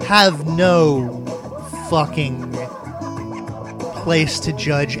have no fucking place to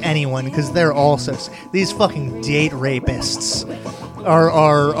judge anyone because they're also these fucking date rapists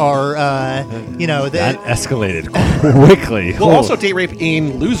are you know That escalated quickly. Well, also date rape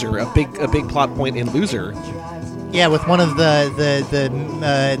in Loser, a big plot point in Loser. yeah, with one of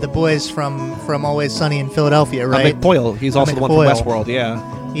the boys from Always Sunny in Philadelphia, right? Mick Boyle. He's also Mick the one Boyle. from Westworld,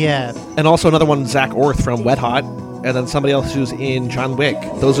 yeah. Yeah, And also another one, Zach Orth from Wet Hot. And then somebody else who's in John Wick.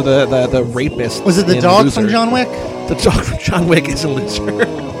 Those are the rapists. was it the in dog Loser. from John Wick? The dog from John Wick is a Loser.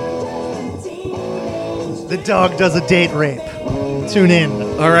 The dog does a date rape. Tune in.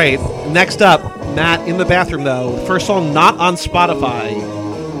 All right, next up, Matt in the bathroom though. First song not on Spotify.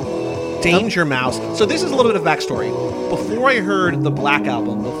 Danger Mouse. So this is a little bit of backstory. Before I heard the Black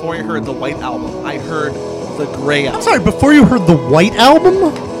Album, before I heard the White Album, I heard the Gray I'm Album. sorry, before you heard the White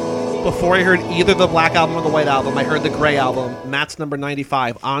Album? Before I heard either the Black Album or the White Album, I heard the Gray Album. Matt's number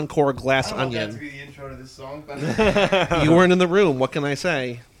 95, Encore Glass Onion. the intro to this song. You weren't in the room. What can I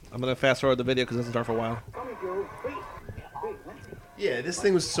say? I'm going to fast forward the video because it doesn't start for a while. Yeah, this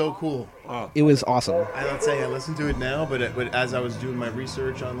thing was so cool. It was awesome. I'm not saying I listen to it now, but as I was doing my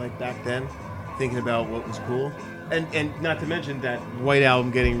research on like back then, thinking about what was cool, and not to mention that White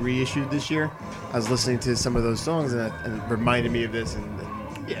Album getting reissued this year, I was listening to some of those songs and it reminded me of this. And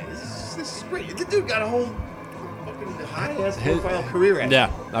yeah, this is great. The dude got a whole fucking high-ass profile career. At it. Yeah,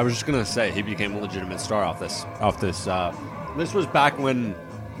 I was just gonna say he became a legitimate star off this. This was back when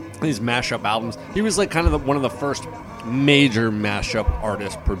these mashup albums. He was like kind of one of the first major mashup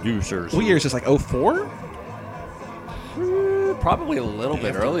artist producers. What year is this, like 04? Probably a little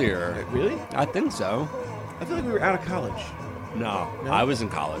bit earlier. Really? I think so. I feel like we were out of college. No, I was in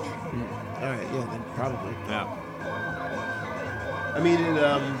college. All right, yeah, then probably. Yeah. I mean,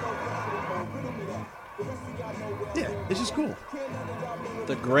 yeah, it's just cool.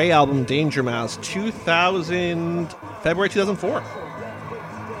 The Gray Album, Danger Mouse, February 2004.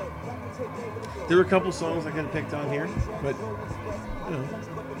 There were a couple songs I could have picked on here, but you know,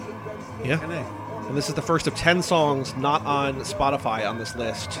 Yeah. kinda. And this is the first of 10 songs not on Spotify on this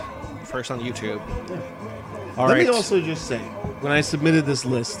list. First on YouTube. All Let right. me also just say, when I submitted this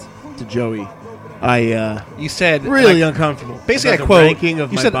list to Joey, I You said really like, uncomfortable. basically about a the quote. ranking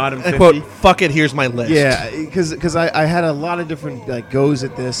of you my said, bottom I 50. quote, "Fuck it, here's my list." Yeah, because I had a lot of different like goes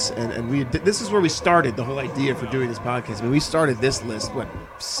at this, and this is where we started the whole idea for doing this podcast. I mean, we started this list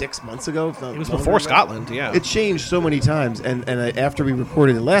 6 months ago. If not It was longer before than that? Scotland. Yeah. It changed so many times, and after we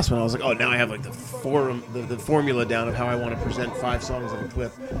recorded the last one, I was like, oh, now I have like the formula down of how I want to present 5 songs in a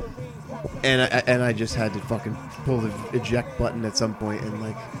clip. and I just had to fucking pull the eject button at some point, and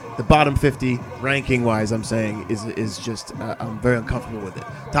like the bottom 50 ranking wise, I'm saying is just I'm very uncomfortable with it.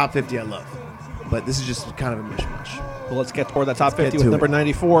 Top 50 I love, but this is just kind of a mishmash. Well, let's get toward that top Let's 50 get with to number it.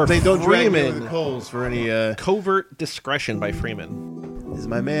 94. They don't drag me over Freeman. the coals for any. Covert Discretion by Freeman. This is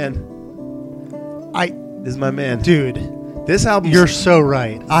my man. I, This is my man. dude, This album. you're so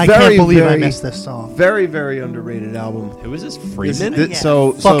right. I Very, can't believe I very- missed this song. very, very underrated album. Who is this? This- Freeman? this-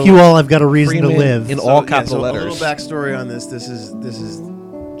 so Fuck you all. I've got a reason Freeman to live. in all yeah, capital so letters. A little backstory on this. This is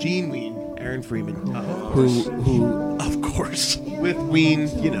Gene Ween, Aaron Freeman, who Of course. with Ween,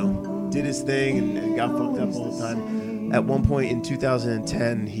 did his thing and got fucked up all the time. At one point in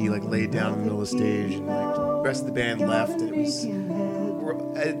 2010, he like laid down in the middle of the stage, and like the rest of the band left, and it was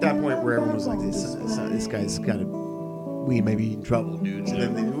at that point where everyone was like, "This guy's got to, we may be in trouble, dudes."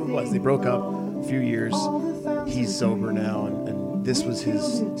 And then who it was? They broke up a few years. He's sober now, and this was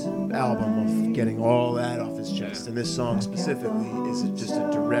his album of getting all that off his chest. And this song specifically is just a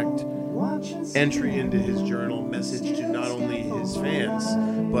direct entry into his journal, message to not only his fans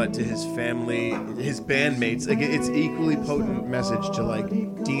but to his family, his bandmates. Like it's equally potent message to like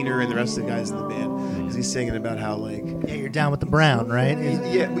Diener and the rest of the guys in the band, because he's singing about how like Yeah, you're down with the brown, right?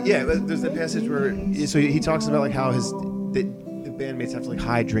 yeah. But there's that passage where so he talks about like how the bandmates have to like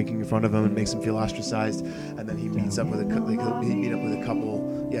hide drinking in front of him and makes him feel ostracized, and then he meets up with he meet up with a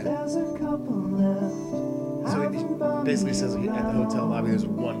couple. Yeah. So he basically says like, at the hotel lobby there's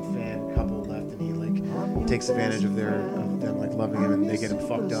one fan couple left, and he like takes advantage of them like loving him, and they get him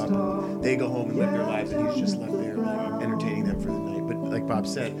fucked up, and they go home and live their lives, and he's just left there like entertaining them for the night. But like Bob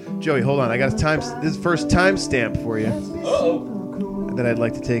said, Joey, hold on, I got this first timestamp for you that I'd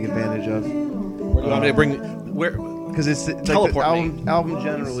like to take advantage of, You want me to bring where? because it's like the Teleport me. album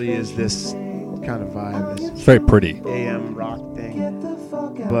generally is this kind of vibe, this It's very pretty. AM rock thing,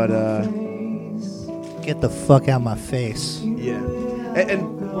 but Get the fuck out of my face. yeah,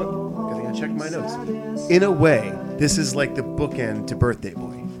 and what, I think I checked my notes. In a way, this is like the bookend to Birthday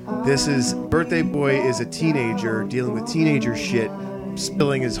Boy. Birthday Boy is a teenager dealing with teenager shit,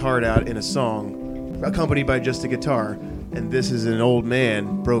 spilling his heart out in a song, accompanied by just a guitar. And this is an old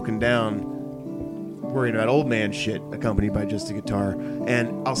man broken down, worrying about old man shit, accompanied by just a guitar.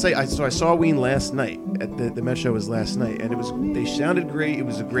 And I'll say, I saw Ween last night at the Met show was last night, and they sounded great. It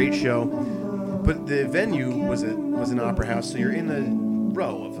was a great show, but the venue was an opera house, so you're in a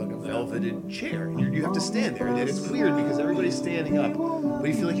row of like a velveted chair. You have to stand there, and it's weird because everybody's standing up, but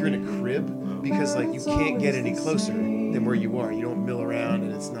you feel like you're in a crib because like you can't get any closer than where you are. You don't mill around,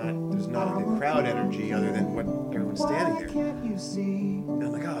 and there's not like a crowd energy other than what everyone's standing there. And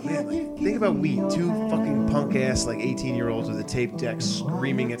I'm like, oh man, like think about Ween, two fucking punk ass like 18-year-olds with a tape deck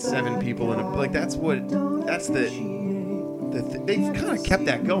screaming at 7 people, and they've kind of kept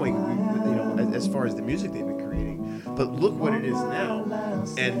that going, as far as the music they've been creating. But look what it is now,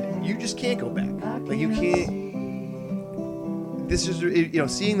 and you just can't go back. Like you can't. This is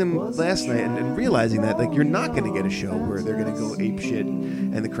seeing them last night and realizing that like you're not going to get a show where they're going to go ape shit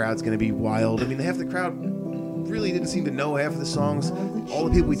and the crowd's going to be wild. I mean, half the crowd really didn't seem to know half of the songs. All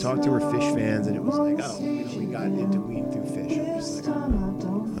the people we talked to were Fish fans, and it was like, oh, we got into Ween through Fish. I'm just like,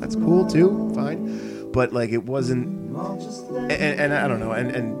 oh, that's cool too, fine. But like it wasn't. And I don't know,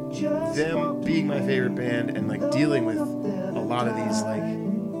 and them being my favorite band and like dealing with a lot of these like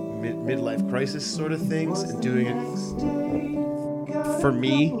midlife crisis sort of things and doing it for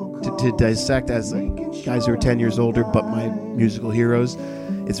me to dissect as like guys who are 10 years older but my musical heroes,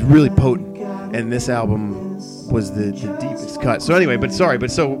 it's really potent, and this album was the deepest cut. So anyway, before you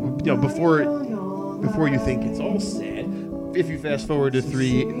think it's all sad, if you fast forward to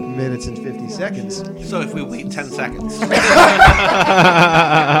 3 minutes and 50 seconds. So if we wait 10 seconds.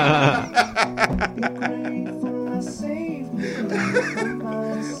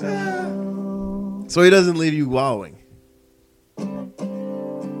 So he doesn't leave you wallowing. Fuck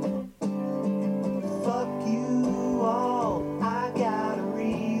you all, I got a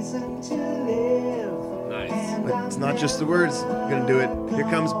reason to live. Nice. But it's not just the words gonna do it. Here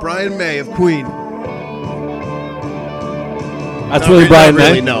comes Brian May of Queen. That's Not really Brian not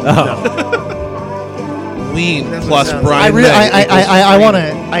really, May? no. Lean That's what plus it sounds Brian like.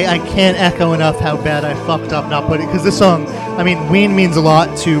 May. I can't echo enough how bad I fucked up not putting, because this song, I mean, Ween means a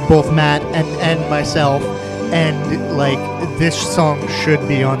lot to both Matt and myself, and like this song should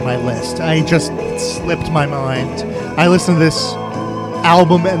be on my list. I just slipped my mind. I listened to this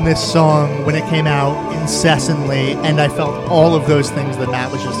album and this song when it came out incessantly, and I felt all of those things that Matt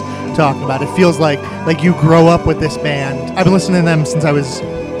was just talking about. It feels like you grow up with this band. I've been listening to them since I was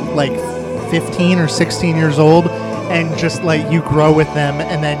like 15 or 16 years old, and just like you grow with them,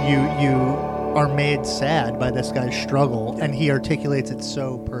 and then you are made sad by this guy's struggle, and he articulates it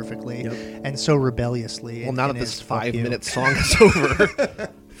so perfectly and so rebelliously. Well, now that in this his Fuck You. 5-minute song is over,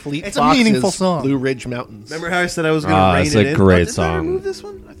 Fleet It's a Foxes meaningful song. Blue Ridge Mountains. Remember how I said I was going to rein it's it a in? great Did I song. remove this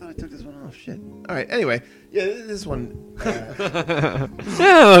one? I thought I took this one off. Shit. All right. Anyway, yeah, this one. Yeah,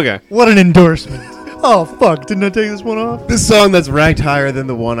 okay. What an endorsement! Oh fuck! Didn't I take this one off? This song that's ranked higher than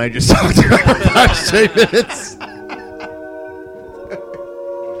the one I just talked about for 5 straight minutes.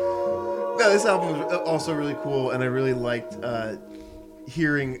 No, this album was also really cool, and I really liked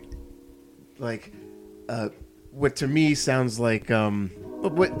hearing, like, what to me sounds like,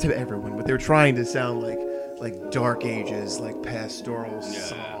 what to everyone, but they're trying to sound like Dark Ages, like pastoral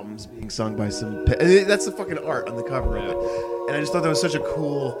psalms being sung by some. That's the fucking art on the cover of it, and I just thought that was such a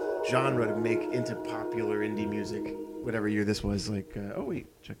cool genre to make into popular indie music. Whatever year this was, like, oh wait,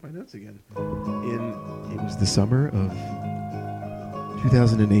 check my notes again. It was the summer of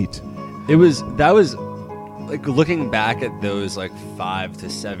 2008. That was like looking back at those like 5 to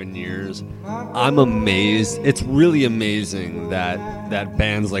 7 years, I'm amazed. It's really amazing that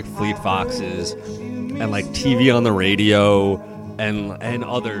bands like Fleet Foxes and like TV on the radio and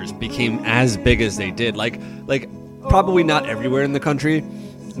others became as big as they did. Like probably not everywhere in the country,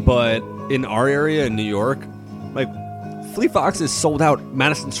 but in our area in New York, like Fleet Foxes sold out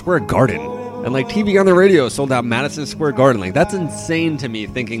Madison Square Garden. And like TV on the radio sold out Madison Square Garden. Like that's insane to me,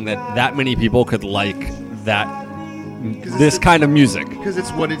 thinking that many people could like this kind of music. Because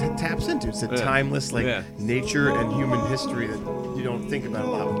it's what it taps into. It's a timeless, nature and human history that you don't think about a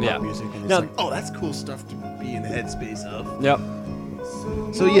lot with pop music. And it's like, oh, that's cool stuff to be in the headspace of. Yep.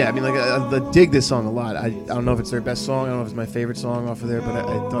 So yeah, I mean, like I dig this song a lot. I don't know if it's their best song. I don't know if it's my favorite song off of there, but I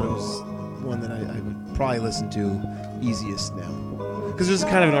thought it was one that I would probably listen to easiest now. Because there's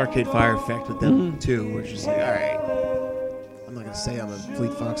kind of an Arcade Fire effect with them too, where it's just like, all right, I'm not gonna say I'm a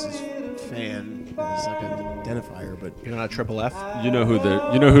Fleet Foxes fan. It's like an identifier, but You're not a Triple F. You know who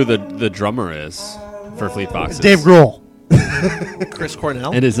the drummer is for Fleet Foxes? Dave Grohl. Chris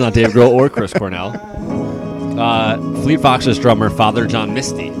Cornell. It is not Dave Grohl or Chris Cornell. Fleet Foxes drummer Father John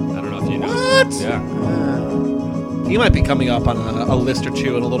Misty. I don't know if you know. What? Yeah. He might be coming up on a list or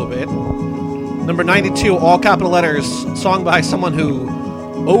two in a little bit. Number 92, all capital letters, song by someone who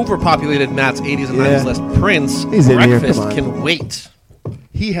overpopulated Matt's 80s and 90s list, Prince. He's in here, Breakfast come on. Can Wait.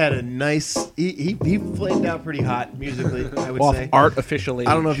 he had a nice. He flamed out pretty hot musically, I would Off say. Artificial Age.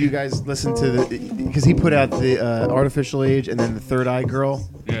 I don't know if you guys listened to the, because he put out the Artificial Age and then the Third Eye Girl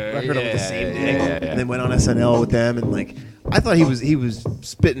record on the same day, and then went on SNL with them, and like I thought he was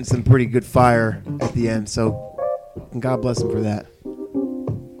spitting some pretty good fire at the end. So, and God bless him for that.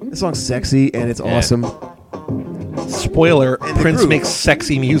 This song's sexy and it's awesome. Spoiler, And the Prince groove. makes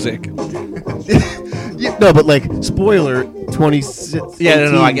sexy music. Yeah, no, but like spoiler, 2016. Yeah,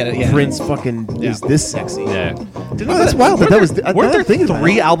 no, I get it, yeah. Prince fucking is this sexy. Yeah. Didn't Oh, that's wild. That was. Weren't there thinking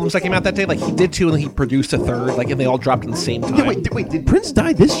three albums that came out that day? Like he did two, and then he produced a third. Like, and they all dropped at the same time. Yeah, wait. Did Prince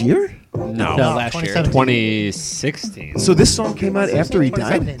die this year? No. No, last year. 2016. So this song came out after he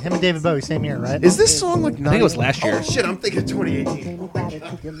died. 2017. Him and David Bowie, same year, right? Is this song like? I think it was last year. Oh shit! I'm thinking 2018. I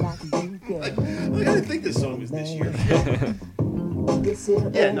didn't think this song was this year.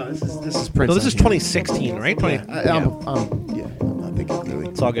 Yeah, no, this is Prince. No, this is 2016, right? 20, I'm not thinking clearly.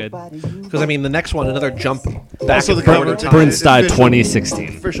 It's all good. Because I mean, the next one, another jump back Also, and the forward cover in time. Prince died official- 2016.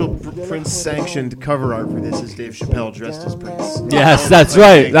 Official Prince sanctioned cover art for this is Dave Chappelle dressed as Prince. Yes, that's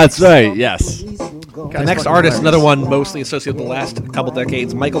right. That's right. Yes. The next artist, another one mostly associated with the last couple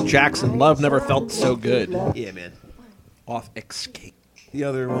decades, Michael Jackson. Love Never Felt So Good. Yeah, man. Off Escape. The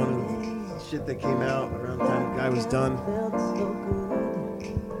other one, shit that came out around the time the guy was done.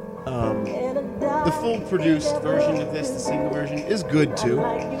 The full produced version of this, the single version, is good too.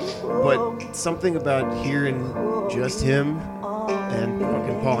 But something about hearing just him and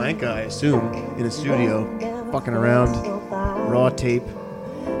fucking Paul Anka, I assume, in a studio, fucking around, raw tape.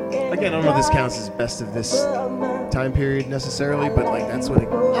 Again, I don't know if this counts as best of this time period necessarily, but like that's when it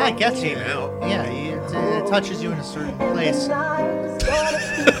Yeah, I guess came out. Yeah, it touches you in a certain place.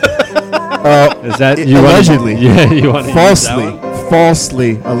 Is that It- you wanna- allegedly. Yeah, you want to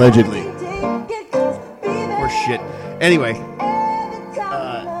Falsely, allegedly. Or shit. Anyway,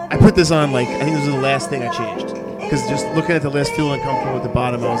 I put this on like, I think this was the last thing I changed. Because just looking at the list, feeling uncomfortable at the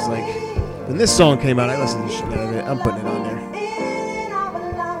bottom, I was like, when this song came out, I listened to the shit out of it. I'm putting it on there.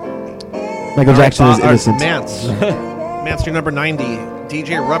 Michael Jackson is innocent. Mance. Mance, your number 90.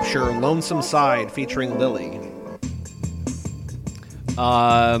 DJ Rupture, Lonesome Side, featuring Lily.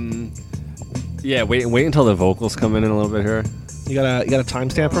 Yeah, wait until the vocals come in a little bit here. You got a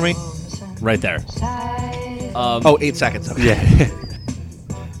timestamp for me? Right there. Oh, 8 seconds. Okay. Yeah.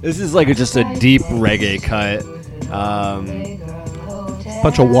 This is like just a deep reggae cut.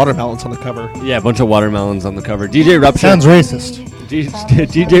 Bunch of watermelons on the cover. Yeah, a bunch of watermelons on the cover. DJ Rupture. Sounds racist.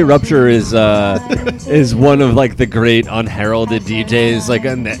 DJ Rupture is one of like the great unheralded DJs, like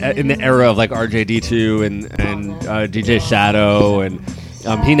in the era of like RJD2 and DJ Shadow, and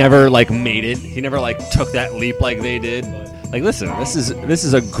he never like made it. He never like took that leap like they did. Like, listen, this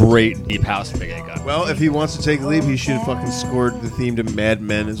is a great deep house reggae cut. Well, if he wants to take the leap, he should have fucking scored the theme to Mad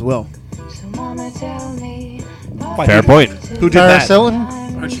Men as well. Fair point. Who did Paris that? Hilton.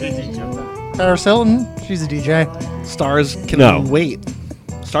 Paris Hilton. She's a DJ. Stars can No. wait.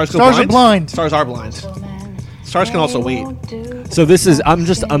 Stars Stars are blind. Stars are blind. Stars can also wait. So this is I'm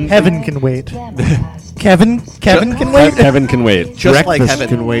Heaven can wait. Kevin can wait. Kevin can wait. Just like Breakfast Kevin.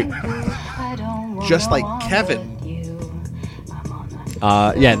 can wait. Just like Kevin.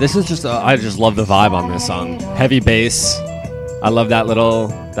 Yeah, this is just I just love the vibe on this song. Heavy bass. I love that little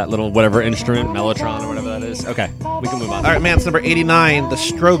whatever instrument, mellotron or whatever that is. Okay, we can move on. All right, man. It's number 89. The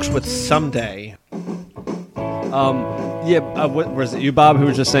Strokes with Someday. What was it? You, Bob, who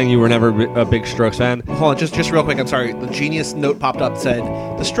was just saying you were never a big Strokes fan? Hold on, just real quick. I'm sorry. The Genius note popped up, said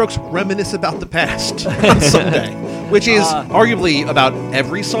the Strokes reminisce about the past on Someday, which is arguably about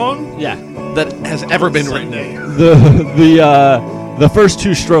every song Yeah. that has ever been written. The first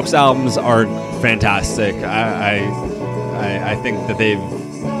two Strokes albums are fantastic. I think that they've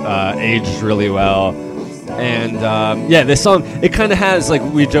aged really well, and yeah, this song it kind of has like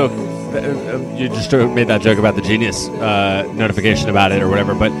we joke. You just made that joke about the Genius notification about it or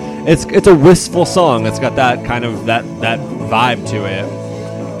whatever, but it's a wistful song. It's got that kind of that vibe to it,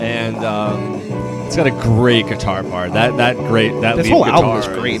 and it's got a great guitar part. That This lead whole guitar album is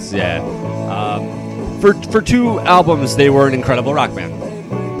great. Yeah. For two albums, they were an incredible rock band.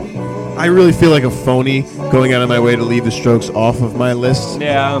 I really feel like a phony going out of my way to leave the Strokes off of my list.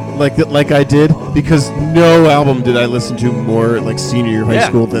 Yeah. Like I did, because no album did I listen to more like senior year of high Yeah.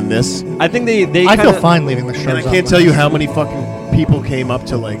 school than this. I think they I feel kinda- fine leaving the show. And I can't tell you how many fucking people came up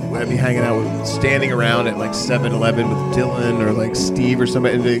to like I'd be hanging out with, standing around at like 7-Eleven with Dylan or like Steve or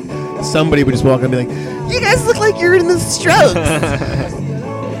somebody, and somebody would just walk up and be like, "You guys look like you're in the Strokes."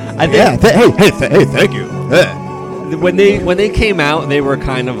 I think Yeah. Hey, thank you. when they came out, they were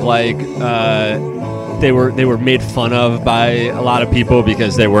kind of like they were made fun of by a lot of people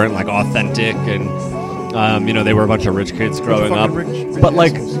because they weren't like authentic and they were a bunch of rich kids growing up. fucking rich But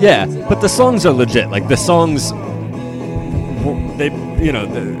like assholes. yeah, but the songs are legit. Like the songs,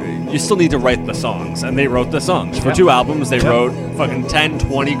 you still need to write the songs, and they wrote the songs for two albums. They wrote fucking 10,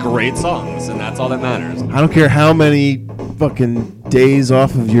 20 great songs, and that's all that matters. I don't care how many fucking days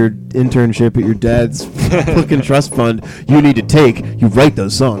off of your internship at your dad's fucking trust fund you need to take. You write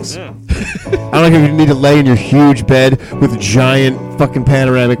those songs. I don't care if you need to lay in your huge bed with a giant fucking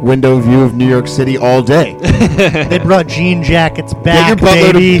panoramic window view of New York City all day. They brought jean jackets back,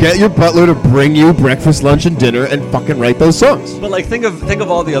 Get your butler to bring you breakfast, lunch, and dinner, and fucking write those songs. But like, think of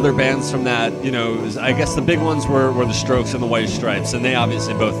all the other bands from that. I guess the big ones were the Strokes and the White Stripes, and they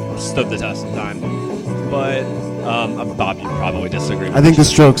obviously both stood the test of time. But Bob, you probably disagree. I think the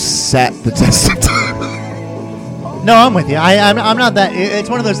Strokes sat the test of time. No, I'm with you. I'm not that. It's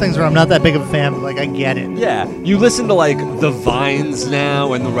one of those things where I'm not that big of a fan, but like I get it. Yeah, you listen to like the Vines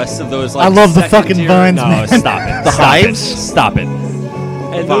now and the rest of those. Like I love the second fucking tier- Vines, No, man. stop it. The Stop Hives? It. Stop it.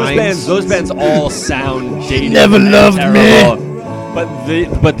 And Vines. those bands all sound dated. never and loved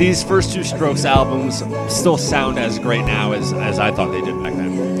terrible. But these first two Strokes albums still sound as great now as I thought they did back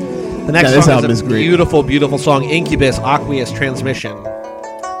then. The next Yeah, this song album is is a great. beautiful, beautiful song, Incubus, Aqueous Transmission.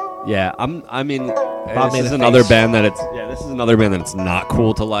 Yeah, Bob made this is a another face. band that this is another band that it's not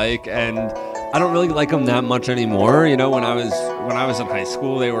cool to like, and I don't really like them that much anymore. When I was in high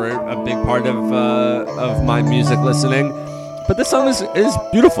school, they were a big part of my music listening. But this song is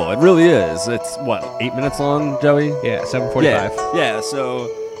beautiful. It really is. It's what 8 minutes long, Joey. Yeah, 7:45. Yeah. So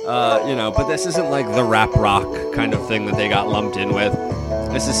but this isn't like the rap rock kind of thing that they got lumped in with.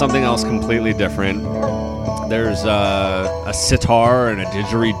 This is something else completely different. There's a sitar and a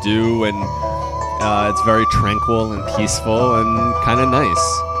didgeridoo, and it's very tranquil and peaceful and kind of nice.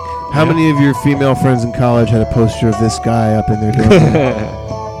 How many of your female friends in college had a poster of this guy up in their dorm?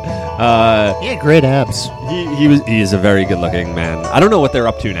 He had great abs. He is a very good looking man. I don't know what they're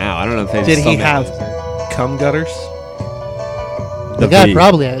up to now. I don't know if they Did still he make have those. cum gutters? The The guy V.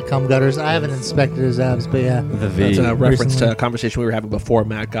 probably had cum gutters. I haven't inspected his abs, but yeah. The V. That's a reference Recently. to a conversation we were having before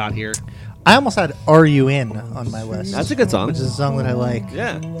Matt got here. I almost had "Are You In" on my list. That's a good song. Which is a song that I like.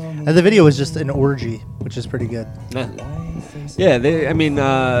 Yeah. And the video was just an orgy, which is pretty good. Yeah,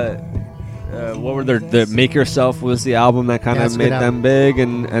 what were the Make Yourself was the album that kind Yeah, of it's a good made them big,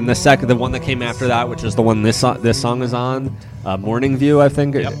 and the one that came after that, which is the one this song is on, Morning View, I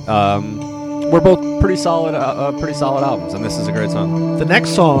think. We're both pretty solid albums, and this is a great song. The next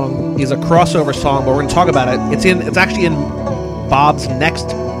song is a crossover song, but we're going to talk about it. It's actually in Bob's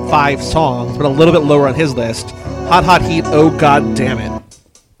next 5 songs, but a little bit lower on his list. Hot Hot Heat, Oh God Damn It.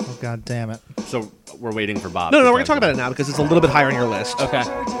 Oh, God damn it. So we're waiting for Bob. No, we're going to talk about it now because it's a little bit higher on your list. Okay,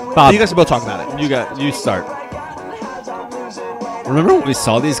 So Bob, you guys can both talk about it. you start. Remember when we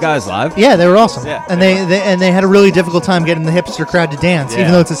saw these guys live? Yeah, they were awesome. Yeah, and they had a really difficult time getting the hipster crowd to dance, Yeah.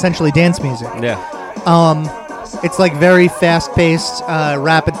 even though it's essentially dance music. Yeah. It's like very fast-paced,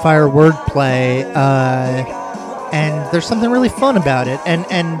 rapid-fire wordplay, and there's something really fun about it.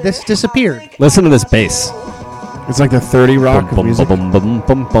 And this disappeared. Listen to this bass. It's like the 30 Rock of music. I've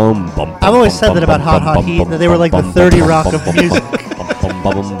always said that about Hot Hot Heat, that they were like the 30 Rock of music.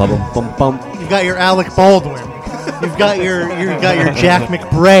 You've got your Alec Baldwin. You've got your Jack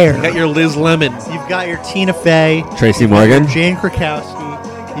McBrayer. You got your Liz Lemon. You've got your Tina Fey. Tracy You've got Morgan. your Jane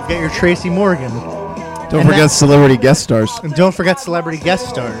Krakowski. You've got your Tracy Morgan. Don't And forget that- celebrity guest stars. And don't forget celebrity guest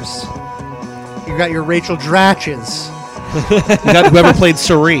stars. You've got your Rachel Dratches. You got whoever played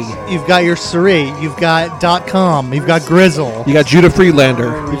Cerie. You've got your Cerie. You've got .com. You've got Grizzle. You got Judah Friedlander.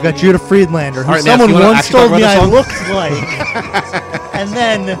 You've got Judah Friedlander, who All right, Nancy, someone you wanna once actually told talk me about I the looked like. And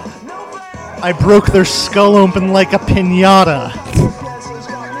then I broke their skull open like a piñata.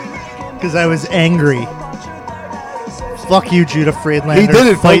 Because I was angry. Fuck you, Judah Friedlander. He did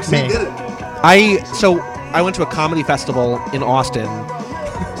it, Fight folks. me. He did it. I went to a comedy festival in Austin,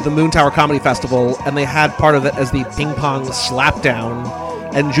 the Moon Tower Comedy Festival, and they had part of it as the ping pong slapdown.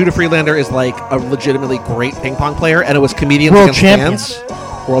 And Judah Friedlander is like a legitimately great ping pong player, and it was comedians World against champion.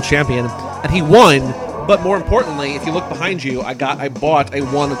 fans, world champion, and he won. But more importantly, if you look behind you, I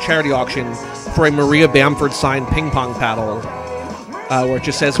won a charity auction for a Maria Bamford signed ping pong paddle, where it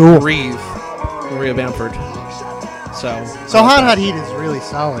just says Cool. "Breathe, Maria Bamford." So Hot Hot Heat is really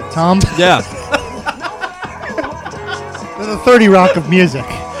solid, Tom. Yeah. They're the 30 Rock of music.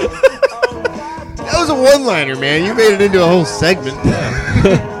 That was a one-liner, man. You made it into a whole segment.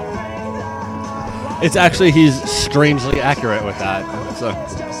 It's actually, he's strangely accurate with that. So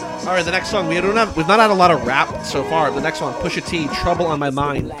all right, the next song we've not had a lot of rap so far. The next one, Pusha T, "Trouble on My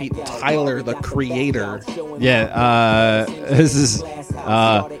Mind" feat Tyler, the Creator. yeah, this is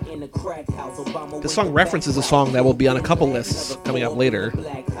This song references a song that will be on a couple lists coming up later.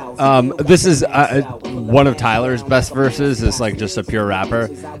 this is one of Tyler's best verses. It's like just a pure rapper,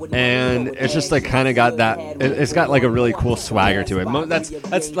 and it's just like kind of got that. It's got like a really cool swagger to it.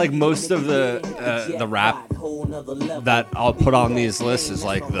 That's like most of the rap that I'll put on these lists is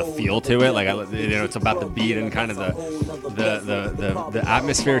like the feel to it. Like it's about the beat and kind of the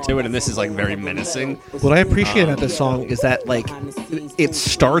atmosphere to it. And this is like very menacing. What I appreciate about this song is that like it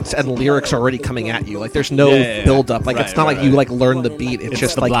starts and lyrics are already coming at you. Like there's no build up. Like it's not like you like learn the beat. It's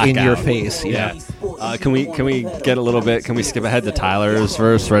just the like in your blackout. face. Yeah. Can we get a little bit? Can we skip ahead to Tyler's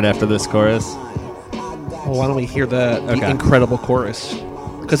verse right after this chorus? Well, why don't we hear the Okay. incredible chorus?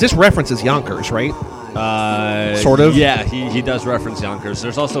 Because this references Yonkers, right? Sort of? Yeah, he does reference Yonkers.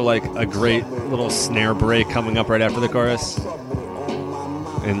 There's also like a great little snare break coming up right after the chorus.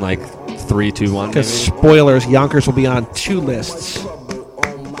 In like 3, 2, 1. Because Maybe. spoilers, Yonkers will be on 2 lists.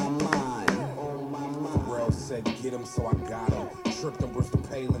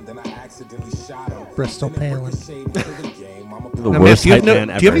 Bristol Palin. The Now, worst Matt, do you hype man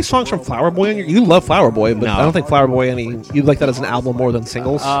do you have any ever. songs from Flower Boy on your? You love Flower Boy, but No. I don't think Flower Boy you like that as an album more than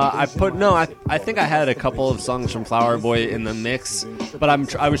singles. I think I had a couple of songs from Flower Boy in the mix, but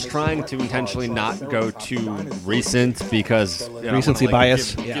I was trying to intentionally not go too recent because Recency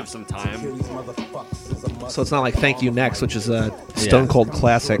bias? Give, Yeah. give some time. So it's not like Thank You Next, which is a Stone Cold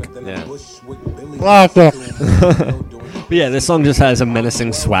classic. Yeah. Lock up. But yeah, this song just has a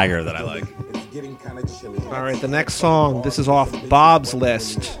menacing swagger that I like. All right, the next song. This is off Bob's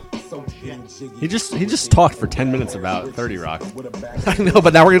list. He just talked for 10 minutes about 30 Rock. I know,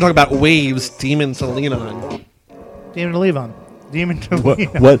 but now we're going to talk about Waves, Demon to Lean On. Demon to leave on. Demon to What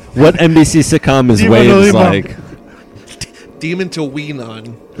leave on. what NBC sitcom is Demon to Waves leave on. like? Demon to Wean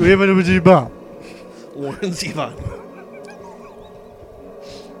On. Demon to leave on. Warren Zevon.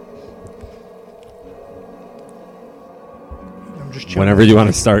 I'm just chilling. Whenever you want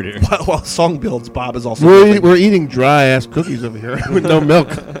to start here. While song builds, Bob is also. We're eating dry ass cookies over here with no milk.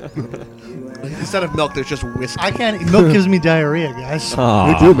 Instead of milk, there's just whiskey. I can't. Milk gives me diarrhea, guys.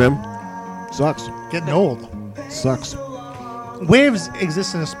 Me too, man. Sucks. Getting old. Sucks. Waves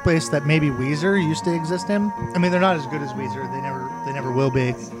exist in a place that maybe Weezer used to exist in. I mean, they're not as good as Weezer. They never will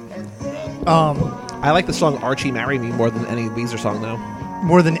be. I like the song "Archie Marry Me" more than any Weezer song, though.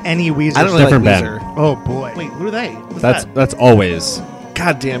 More than any Weezer. I don't really Different like band. Weezer. Oh boy. Wait, who are they? What's That's that? that's always.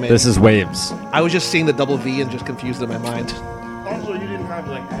 God damn it! This is Waves. I was just seeing the double V and just confused in my mind. Also, you didn't have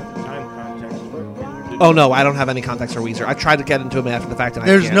like at the time context for it. Oh no, I don't have any context for Weezer. I tried to get into him after the fact, and I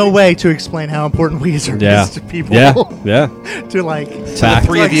There's can't. no way to explain how important Weezer Yeah. is to people. Yeah. Yeah. To like Fact.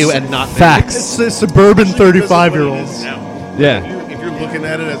 Three of you and not me. Facts. it's a suburban 35-year-olds. Yeah. If you're looking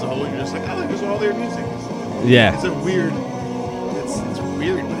at it as a whole, you're just like, oh, here's all their music. Yeah. It's a weird. It's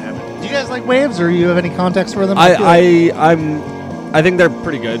weird what happened. Do you guys like Waves, or you have any context for them? feel like- I think they're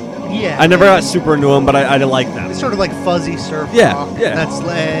pretty good. yeah. I never got super into them, but I like them. It's sort of like fuzzy surf Yeah, rock. yeah. That's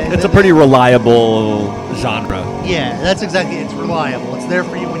It's a pretty reliable genre. Yeah, that's exactly. It's reliable. It's there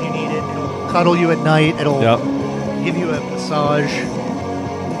for you when you need it. It'll cuddle you at night. It'll Yep. give you a massage.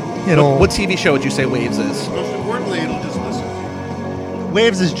 It'll. What TV show would you say Waves is? Most importantly, it'll just listen to you.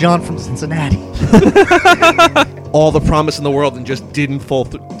 Waves is John from Cincinnati. All the promise in the world and just didn't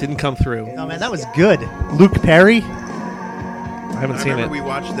didn't come through. Oh man, that was good. Luke Perry. I haven't I seen remember it. we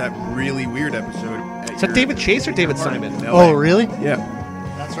watched that really weird episode. Is that David Chase or David Simon? Oh really? Yeah.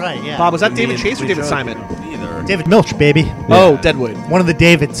 That's right. Yeah. Bob, was that Me David and Chase or Lee David Joe Simon? Either. David Milch, baby. Oh, Deadwood. One of the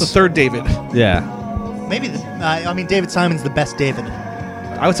Davids. The third David. Yeah. Maybe. I mean, David Simon's the best David.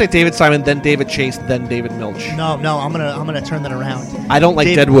 I would say David Simon, then David Chase, then David Milch. No, I'm gonna turn that around. I don't like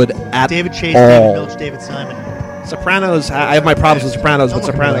David- Deadwood at David Chase, all. David Milch, David Simon. Sopranos. I have my problems with Sopranos, but Don't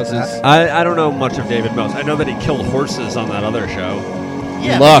look at me Sopranos like is. that. I don't know much of David Mills. I know that he killed horses on that other show.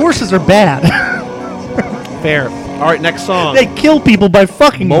 Yeah, Luck. the horses are bad. Fair. All right, next song. They kill people by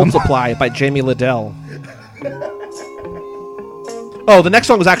fucking them. Multiply by Jamie Liddell. Oh, the next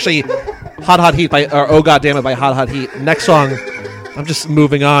song was actually Hot Hot Heat by, or Oh God Damn It by Hot Hot Heat. Next song, I'm just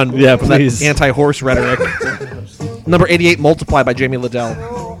moving on. Yeah, from that please. anti-horse rhetoric. Number 88, Multiply by Jamie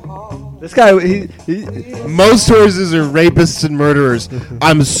Liddell. This guy, he Most horses are rapists and murderers.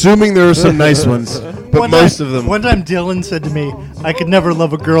 I'm assuming there are some nice ones, but most of them. One time, Dylan said to me, "I could never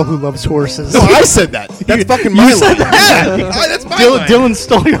love a girl who loves horses." No, I said that. That's fucking my line. Yeah, that's my line. Dylan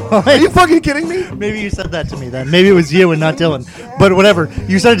stole your line. Are you fucking kidding me? Maybe you said that to me then. Maybe it was you and not Dylan. But whatever.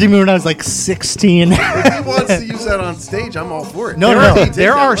 You said it to me when I was like 16. If he wants to use that on stage, I'm all for it. No, There no, are, no.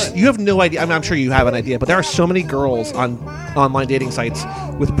 there are you have no idea. I mean, I'm sure you have an idea, but there are so many girls on online dating sites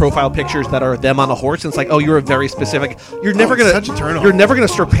with profile pictures that are them on a horse, and it's like, oh, you're a very specific. You're never it's gonna such a turn on. You're never gonna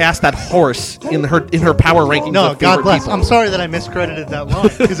surpass that horse in her power rankings. No, of God favorite bless. people. I'm sorry that I miscredited that line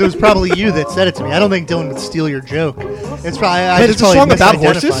because it was probably you that said it to me. I don't think Dylan would steal your joke. It's probably I Wait, just is the probably song about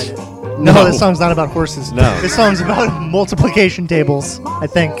misidentified horses? it. No, this song's not about horses. No. This song's about multiplication tables, I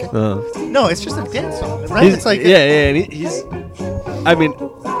think. No, it's just a dance song, right? It's like, and he's. I mean,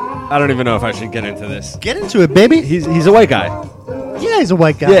 I don't even know if I should get into this. get into it, baby. He's a white guy. Yeah, he's a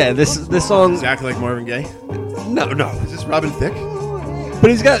white guy. Yeah, this song. Exactly like Marvin Gaye. No, Is this Robin Thicke?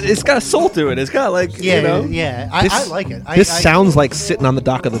 but it's got soul to it. It's got like Yeah, you know. yeah. I like it. This sounds like sitting on the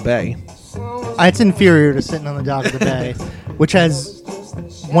dock of the bay. It's inferior to Sitting on the Dock of the Bay, which has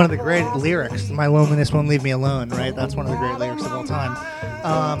one of the great lyrics, "My loneliness won't leave me alone," right? That's one of the great lyrics of all time.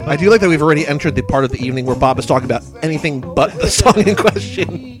 I do like that we've already entered the part of the evening where Bob is talking about anything but the song in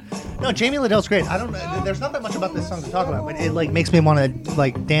question. No, Jamie Liddell's great. I don't know. There's not that much about this song to talk about, but it like makes me want to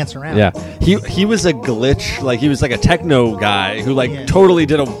like dance around. Yeah, he was a glitch. Like he was like a techno guy who like Yeah. totally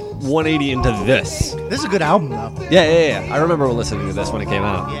did a 180 into this. This is a good album though. Yeah. I remember listening to this when it came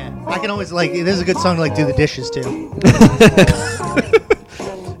out. Yeah, I can always like. This is a good song to like do the dishes to.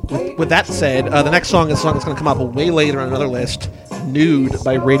 With that said, the next song is a song that's going to come up way later on another list, "Nude"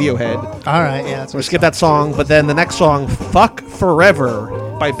 by Radiohead. All right, yeah, that's We'll what. skip that song, but then the next song, "Fuck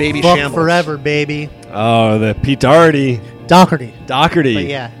Forever" by Baby Fuck Shambles. forever, baby. Oh, the Pete Doherty, Doherty. Doherty, But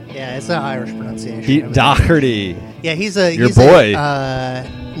yeah, it's an Irish pronunciation. Pete of it. Doherty. Yeah, he's a Your he's boy.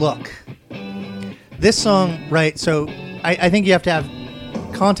 Look, this song, right? So I think you have to have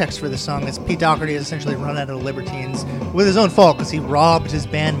context for this song. Is Pete Doherty has essentially run out of libertines with his own fault because he robbed his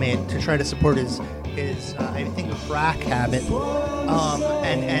bandmate to try to support his I think crack habit.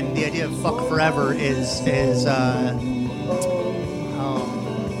 And the idea of "fuck forever" is this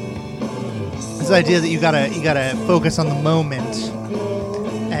idea that you gotta focus on the moment,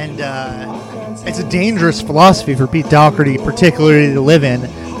 and it's a dangerous philosophy for Pete Doherty, particularly to live in.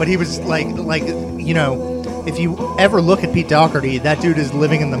 But he was like you know, if you ever look at Pete Doherty, that dude is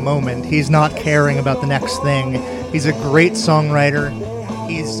living in the moment. He's not caring about the next thing. He's a great songwriter.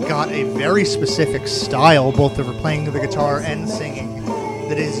 He's got a very specific style, both of playing the guitar and singing.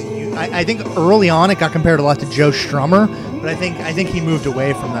 That is, I think early on it got compared a lot to Joe Strummer, but I think he moved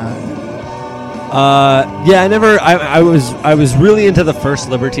away from that. Yeah, I was really into the first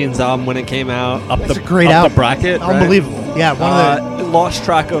Libertines album when it came out. It's a great album. The bracket, right? Unbelievable. Yeah, one of the. Lost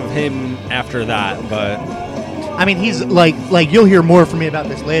track of him after that, but I mean, he's like you'll hear more from me about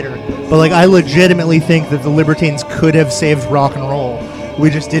this later, but like I legitimately think that the Libertines could have saved rock and roll. We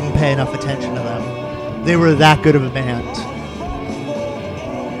just didn't pay enough attention to them. They were that good of a band.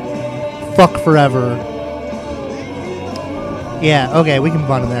 Fuck Forever. Yeah, okay, we can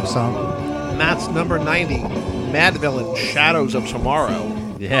move on to the next song. Matt's number 90, Mad Villain, Shadows of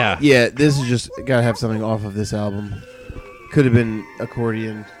Tomorrow. yeah. Yeah, this is just gotta have something off of this album. Could have been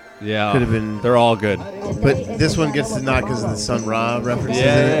accordion, Yeah. Could have been- They're all good. but this one gets the nod because of the Sun Ra references. in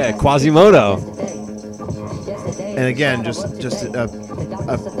it. Yeah. Quasimodo. And again, just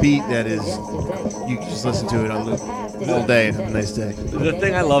a beat that is you can just listen to it on loop all day and have a nice day. The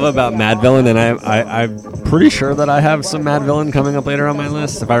thing I love about Mad Villain, and I'm pretty sure that I have some Mad Villain coming up later on my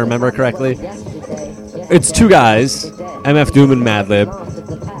list, if I remember correctly. It's two guys, MF Doom and Madlib,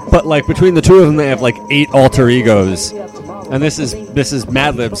 but like between the two of them, they have like 8 alter egos, and this is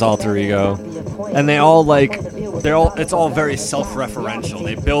Madlib's alter ego, and they all like it's all very self-referential.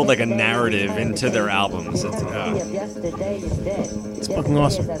 They build like a narrative into their albums. It's fucking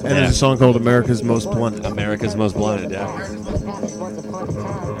awesome. And there's a song called America's Most Blunted. America's Most Blunted. Yeah.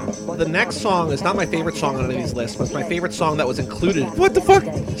 The next song is not my favorite song on any of these lists, but it's my favorite song that was included. What the fuck?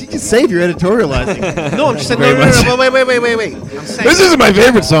 You can save your editorializing. No, I'm just saying. Very No, much. wait. I'm saying. This isn't my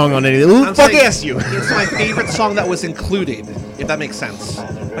favorite song on any. Who the I'm fuck saying asked you? It's my favorite song that was included, if that makes sense.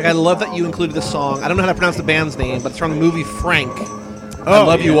 Like, I love that you included this song. I don't know how to pronounce the band's name, but it's from the movie Frank. I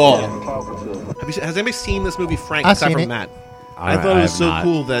Love You All. Has anybody seen this movie Frank? I've Except seen for it. Matt. I thought it was have so not.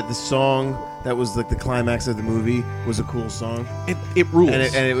 cool that the song that was like the climax of the movie was a cool song, It rules. and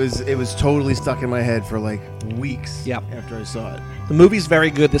it was totally stuck in my head for like weeks. Yep. After I saw it. The movie's very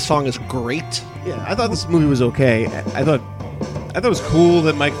good. This song is great. Yeah, I thought this movie was okay. I thought it was cool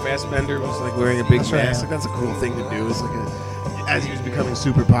that Mike Fassbender was like wearing a big That's right, mask. yeah. Like, that's a cool thing to do. It's like as he was becoming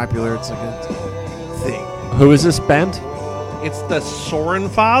super popular, it's like a thing. Who is this band? It's the Soren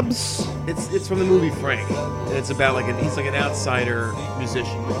Fobs It's from the movie Frank, and it's about he's like an outsider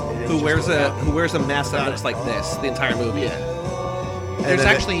musician and it's who just wears a about- mask that about looks it. like this the entire movie. Yeah. And There's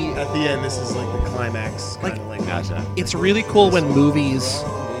then actually at the end, this is like the climax. Like- Kinda like gotcha. it's really cool when movies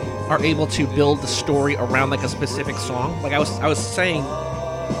are able to build the story around like a specific song. Like I was saying,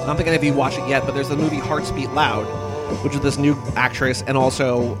 I don't think any of you watched it yet, but there's the movie Hearts Beat Loud, which is this new actress and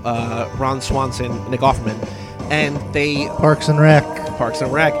also Ron Swanson, Nick Offerman, and they Parks and Rec. Parks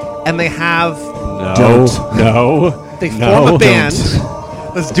and Rec, and they have No. they form a band.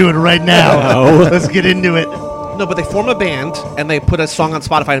 Let's do it right now. No. Let's get into it. No, but they form a band and they put a song on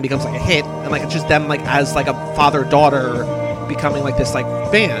Spotify and it becomes like a hit, and like it's just them like as like a father-daughter becoming like this like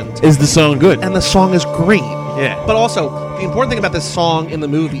band, Is the song good? and the song is great. Yeah. But also, the important thing about this song in the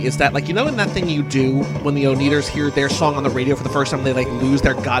movie is that, like, you know, in that thing you do when the Oneaters hear their song on the radio for the first time, they like lose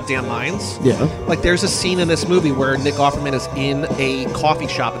their goddamn minds. Yeah. Like, there's a scene in this movie where Nick Offerman is in a coffee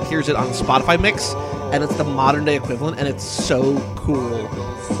shop and hears it on Spotify mix, and it's the modern day equivalent, and it's so cool.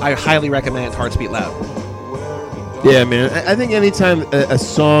 I highly recommend Hearts Beat Loud. Yeah, man. I think anytime a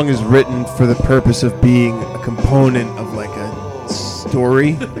song is written for the purpose of being a component of like a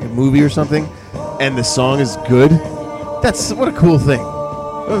story, like a movie or something, and the song is good, that's what a cool thing.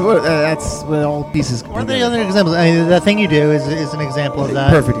 That's what all pieces. What are the other examples? I mean, that thing you do is an example of that.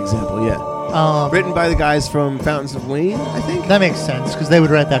 Perfect example. Yeah. Written by the guys from Fountains of Wayne, I think. That makes sense because they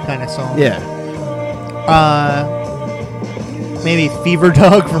would write that kind of song. Yeah. Maybe Fever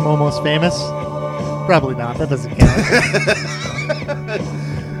Dog from Almost Famous. Probably not. That doesn't count.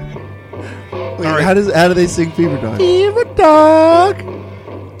 Wait, how do they sing Fever Dog? Fever Dog.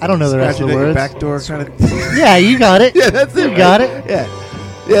 I don't know the rest of the words. Back door kind of. Yeah, you got it. Yeah, that's it. You got right? it. Yeah.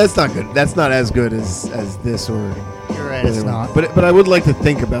 Yeah, it's not good. That's not as good as this or. You're right. It's not. But I would like to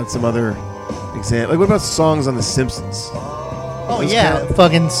think about some other example. Like, what about songs on The Simpsons? Oh yeah,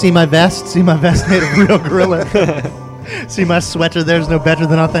 fucking see my vest made of real gorilla. See my sweater, there's no better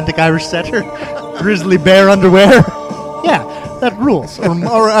than authentic Irish setter. Grizzly bear underwear. Yeah, that rules.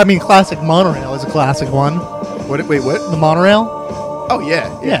 Or I mean, classic monorail is a classic one. What? Wait, what? The monorail. Oh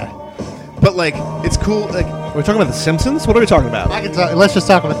yeah. Yeah. But like, it's cool. Like, Are we talking about The Simpsons? What are we talking about? I can talk. Let's just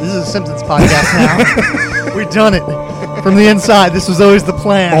talk about this. Is a Simpsons podcast now. We've done it from the inside. This was always the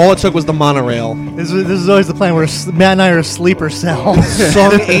plan. All it took was the monorail. This is always the plan. Where Matt and I are a sleeper cell.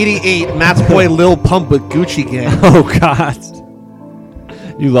 Song 88, Matt's boy Lil Pump with Gucci Gang. Oh God.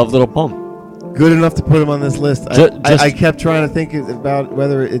 You love Little Pump. good enough to put him on this list. I kept trying to think about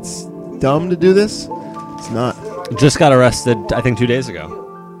whether it's dumb to do this. It's not. Just got arrested, I think, 2 days ago.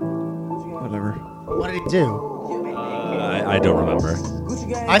 Whatever. What did he do? I don't remember.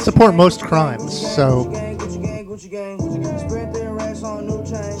 I support most crimes, so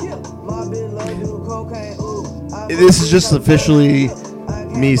This is just officially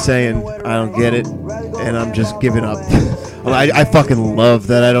me saying I don't get it, and I'm just giving up. I fucking love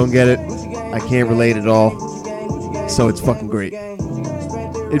that I don't get it. I can't relate at all. So it's fucking great.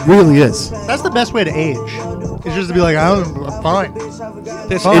 It really is. that's the best way to age. It's just to be like, I'm fine.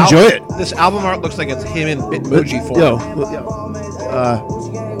 This Enjoy it. This album art looks like it's him in Bitmoji form.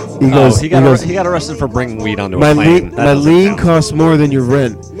 He goes. He got arrested for bringing weed onto My a plane. lean, my lean costs more than your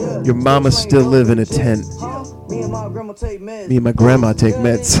rent. Your mama still live in a tent. Me and my grandma take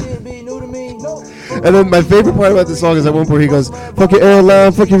meds. And then my favorite part about this song is at one point he goes, "Fuck your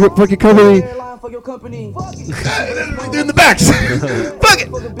airline, fuck your company." They're in the backs. Fuck it.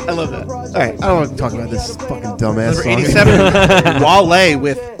 I love that. All right, I don't want to talk about this fucking dumbass Number song. 87, Wale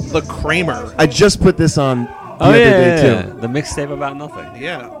with The Kramer. I just put this on the Oh other yeah, day too. the mixtape about nothing.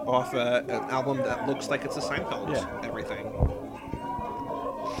 Yeah, off an album that looks like it's a Seinfeld. Yeah. Everything.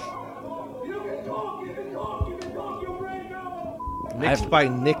 Mixed by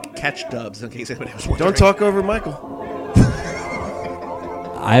Nick Catchdubs, in case anybody was wondering. Don't talk over Michael.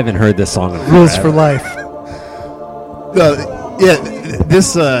 I haven't heard this song in Rules forever. for life.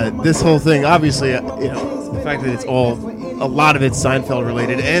 This whole thing, obviously, the fact that it's a lot of it's Seinfeld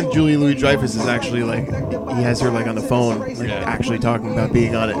related, and Julia Louis-Dreyfus is actually like, he has her like on the phone, like actually talking about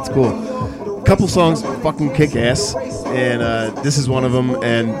being on it. It's cool. A couple songs fucking kick ass, and this is one of them.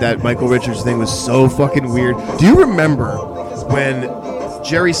 And that Michael Richards thing was so fucking weird. Do you remember when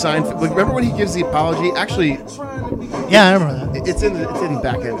Jerry Seinfeld? Like, remember when he gives the apology? Actually, Yeah, I remember that. it's in the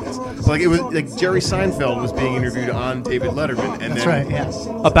back end of this. So, like, it was like Jerry Seinfeld was being interviewed on David Letterman, and That's then right,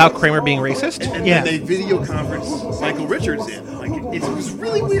 yeah. About Kramer being racist? and Yeah. then they video conference Michael Richards in. Like, it was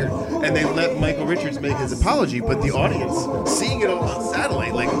really weird. And they let Michael Richards make his apology, but the audience, seeing it all on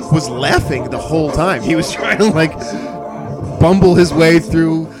satellite, like, was laughing the whole time. He was trying to like bumble his way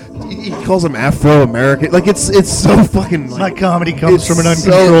through. He calls him Afro-American. Like, it's so fucking. Like, My comedy comes it's from an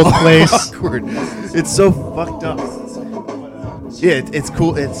so uncontrolled place. Awkward. It's so fucked up. Yeah, it's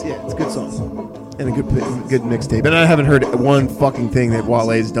cool. It's a good song and a good mixtape. And I haven't heard one fucking thing that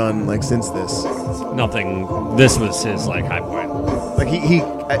Wale's done like since this. Nothing. This was his like high point. Like he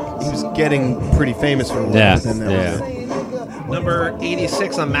was getting pretty famous for a while. Yeah, but then that yeah. was it. Number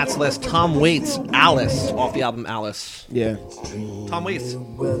 86 on Matt's list, Tom Waits, Alice, off the album Alice. Yeah, Tom Waits,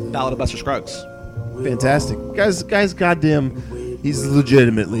 Ballad of Buster Scruggs. fantastic. Guys, goddamn, he's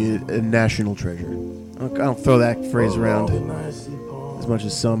legitimately a national treasure. I don't throw that phrase around as much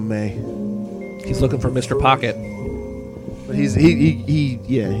as some may. He's looking for Mr. Pocket. But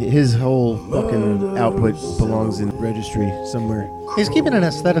his whole fucking output belongs in registry somewhere. He's keeping an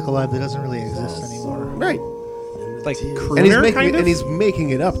aesthetic alive that doesn't really exist anymore. Right. Like crooner, And he's making kind it, of? and he's making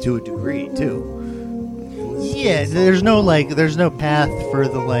it up to a degree too. Yeah, there's no path for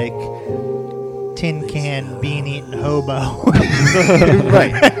the like tin can bean eating hobo.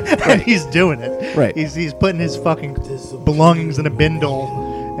 Right. And he's doing it. Right. He's putting his fucking belongings in a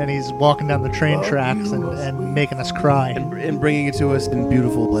bindle and he's walking down the train tracks and making us cry. And bringing it to us in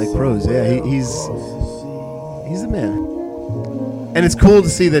beautiful like prose. Yeah, he's the man. And it's cool to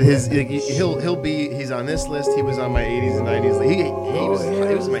see that he's on this list. He was on my 80s and 90s. He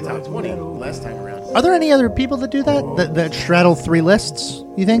was in my top 20 last time around. Are there any other people that do that straddle three lists?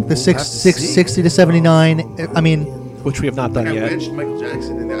 You think the have to see. 60 to 79? I mean, Which we have not done I yet. wished Michael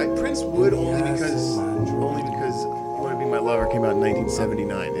Jackson in there. Like, Prince would only because You Want to Be My Lover came out in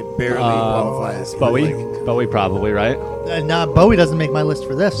 1979. It barely qualifies. but, Bowie. like, Bowie probably, right? Bowie doesn't make my list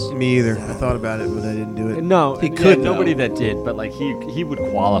for this. me either. I thought about it, but I didn't do it. No, He could, though. Nobody that did, but like he would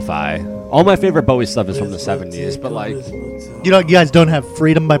qualify. All my favorite Bowie stuff is from the 70s, but like You guys don't have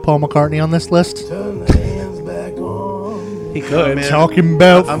Freedom by Paul McCartney on this list? He could. man. Talking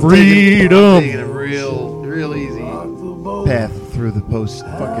about I'm freedom. taking a real easy path through the post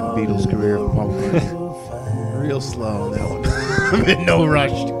fucking Beatles career of Paul McCartney. Real slow on that one. I'm in no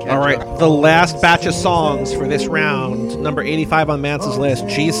rush to catch All right, up. the last batch of songs for this round. Number 85 on Mance's list,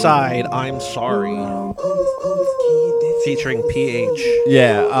 G-Side, I'm Sorry. Featuring PH.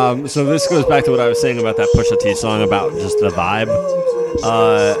 yeah. So this goes back to what I was saying about that Pusha T song about just the vibe.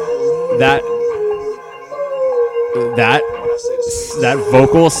 That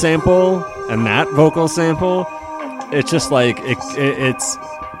vocal sample and that vocal sample, it's just like it's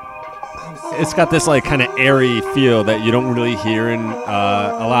got this like kind of airy feel that you don't really hear in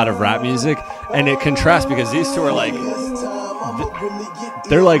a lot of rap music, and it contrasts because these two are like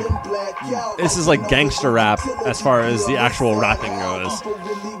they're like, this is like gangster rap as far as the actual rapping goes.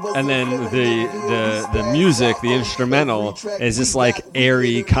 And then the music, the instrumental, is this like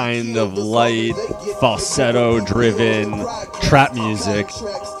airy kind of light, falsetto-driven trap music.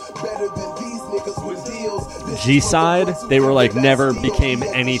 G-side, they were like never became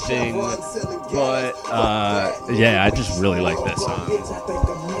anything, but yeah, I just really like this song.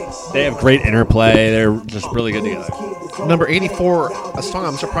 They have great interplay. They're just really good together. Number 84, a song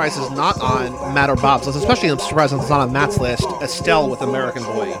I'm surprised is not on Matt or Bob's list. Especially I'm surprised it's not on Matt's list. Estelle with American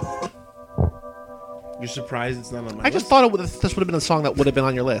Boy. You're surprised it's not on my I just list? thought this would have been a song that would have been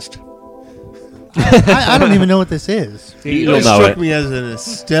on your list. I don't even know what this is. You'll You know struck it. me as an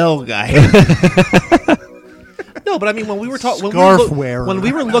Estelle guy. No, but I mean, when we were talking, Scarf wearer. when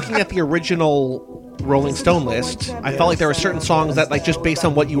we were looking at the original Rolling Stone list, I felt like there were certain songs that, like, just based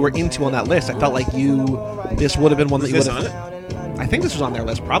on what you were into on that list, I felt like this would have been one that you would this on have. I think this was on their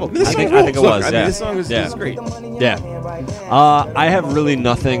list, probably. This I song think it rules. was, Look, I yeah. mean, this song is Yeah. great. Yeah. I have really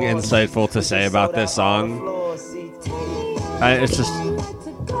nothing insightful to say about this song. It's just,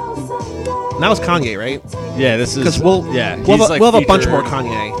 And that was Kanye, right? yeah, this is Because we'll he's have, like we'll have a bunch featured. more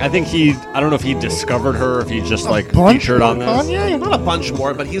Kanye. I think I don't know if he discovered her, or if he just like bunch featured on more this. Kanye? Not a bunch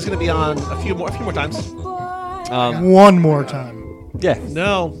more, but he's going to be on a few more times. One more time. Yeah,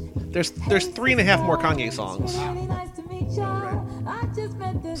 No, there's 3.5 more Kanye songs.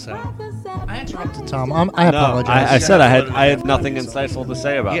 So I interrupted Tom. I no, apologize. I said I had nothing insightful to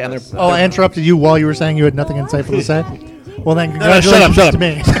say about yeah, and this. they're Oh, I interrupted you while you were saying you had nothing insightful to say? Well, then, shut congratulations up. to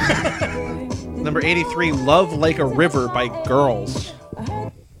me. number 83, "Love Like a River" by Girls.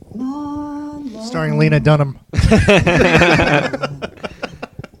 Starring Lena Dunham.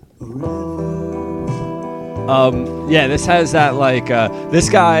 Yeah, this has that like this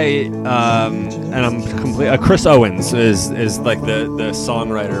guy, and I'm complete. Chris Owens is like the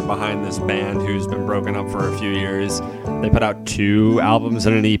songwriter behind this band, who's been broken up for a few years. They put out 2 albums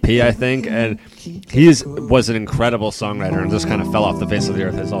and an EP, I think, and was an incredible songwriter and just kind of fell off the face of the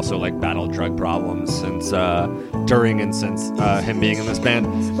earth. Has also like battled drug problems since during and since him being in this band,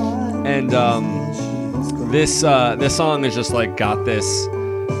 and this song is just like got this.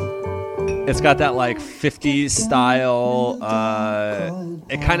 It's got that like 50s style.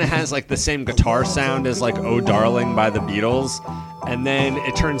 It kind of has like the same guitar sound as like "Oh Darling" by the Beatles, and then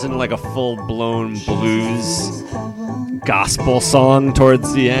it turns into like a full-blown blues gospel song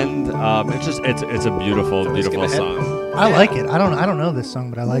towards the end. It's a beautiful skip ahead? song. I like it. I don't know this song,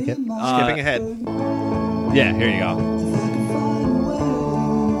 but I like it. Skipping ahead. Yeah, here you go.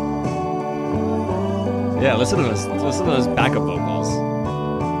 Yeah, listen to those backup vocals.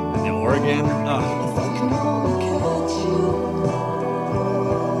 And the organ.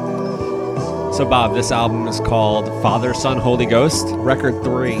 So Bob, this album is called Father, Son, Holy Ghost. Record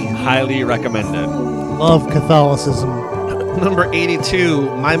 3. Highly recommended. Love Catholicism. Number 82,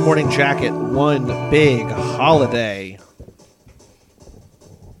 "My Morning Jacket," One Big Holiday.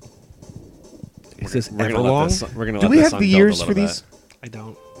 Is this We're ever gonna long? we're gonna Do let we this have song the build a years little for these? I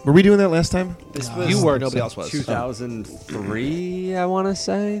don't. Were we doing that last time? You were, nobody else was. 2003, I want to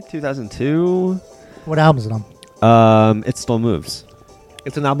say 2002. What album is it on? It Still Moves.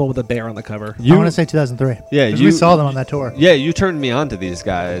 It's an album with a bear on the cover. I want to say 2003. Yeah, 'Cause you we saw them on that tour. Yeah, you turned me on to these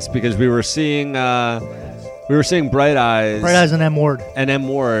guys because we were seeing Bright Eyes, Bright Eyes and M Ward. and M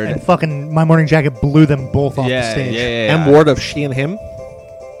Ward. And fucking My Morning Jacket blew them both off the yeah, stage. yeah. M. Ward of She and Him.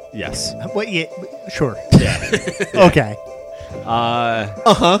 Yes. What, yeah, sure. Yeah. Okay.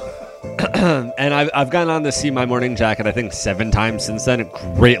 And I've gone on to see My Morning Jacket, I think 7 times since then. A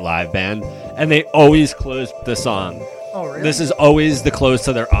great live band, and they always close the song. Oh, really? This is always the close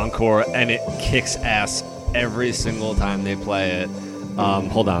to their encore, and it kicks ass every single time they play it.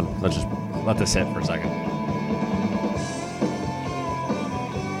 Hold on, let's just let this hit for a second.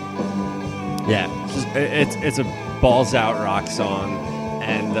 Yeah, it's a balls out rock song.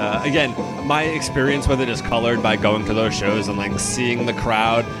 And again, my experience with it is colored by going to those shows and like seeing the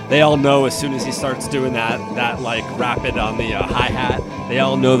crowd. They all know as soon as he starts doing that like rapid on the hi-hat, they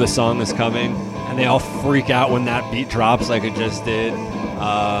all know the song is coming, and they all freak out when that beat drops like it just did.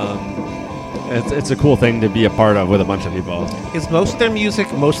 It's a cool thing to be a part of with a bunch of people. Is most of their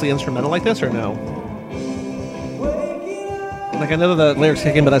music mostly instrumental like this, or no? Like, I know the lyrics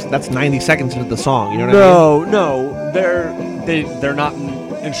kick in, but that's 90 seconds into the song. You know what I mean? No, they're not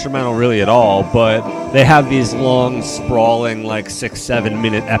instrumental really at all, but they have these long, sprawling, like 6-7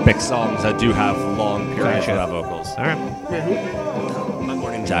 minute epic songs that do have long periods Gotcha. without vocals. All right. My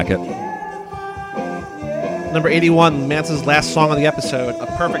Morning Jacket. Number 81, Mance's last song of the episode, "A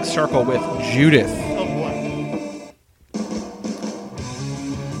Perfect Circle" with Judith.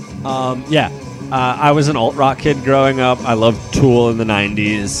 I was an alt rock kid growing up. I loved Tool in the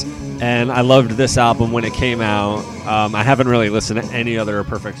 '90s, and I loved this album when it came out. I haven't really listened to any other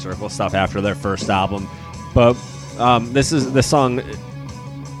Perfect Circle stuff after their first album, but this song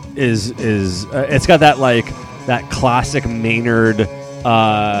is it's got that classic Maynard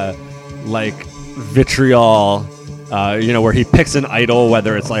vitriol. Where he picks an idol,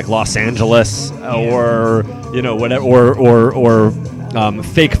 whether it's like Los Angeles or whatever, or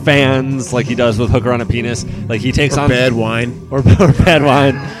fake fans like he does with Hooker on a Penis. Like he takes on Bad Wine. or Bad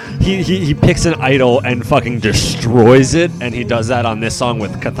Wine. He picks an idol and fucking destroys it, and he does that on this song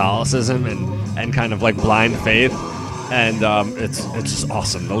with Catholicism and kind of like blind faith, and it's just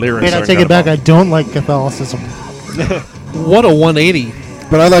awesome. The lyrics. Wait, I are take it back. I incredible. don't like Catholicism. What a 180.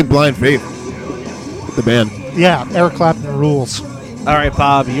 But I like Blind Faith. The band. Yeah, Eric Clapton rules. All right,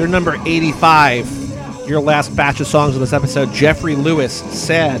 Bob, you're number 85. Your last batch of songs in this episode, Jeffrey Lewis,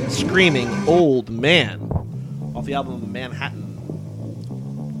 Sad, Screaming, Old Man, off the album Manhattan.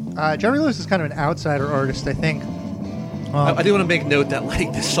 Jerry Lewis is kind of an outsider artist, I think. I do want to make note that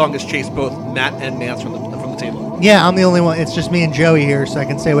this song has chased both Matt and Mance from the table. Yeah, I'm the only one. It's just me and Joey here, so I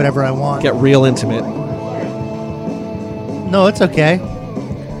can say whatever I want. Get real intimate. No, it's okay.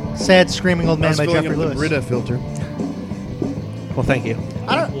 Sad, Screaming Old I Man was by filling Jeffrey up the Lewis. Brita filter. Well, thank you.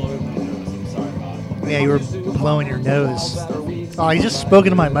 I don't. Yeah, you were blowing your nose. Oh, you just spoke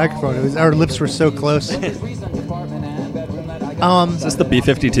into my microphone. Our lips were so close. Is this the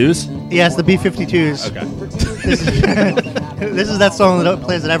B-52s? Yeah, it's the B-52s. Okay. This is that song that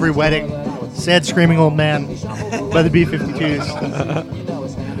plays at every wedding. Sad, Screaming Old Man by the B-52s.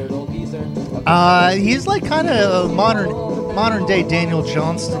 He's like kind of a modern day Daniel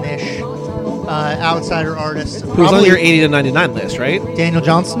Johnston-ish outsider artist. Who's on your 80 to 99 list, right? Daniel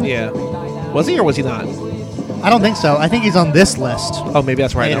Johnston? Yeah. Was he or was he not? I don't think so. I think he's on this list. Oh, maybe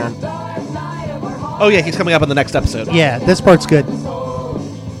that's where I know Later. him. Oh, yeah, he's coming up in the next episode. Yeah, this part's good.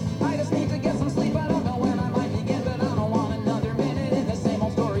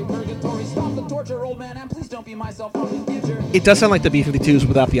 It does sound like the B-52s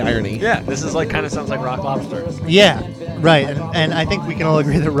without the irony. Yeah, this is kind of sounds like Rock Lobster. Yeah, right. And I think we can all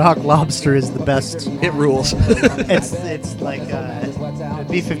agree that Rock Lobster is the best. It rules. It's like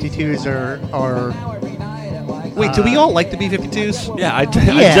B-52s are Wait, do we all like the B-52s? Yeah, I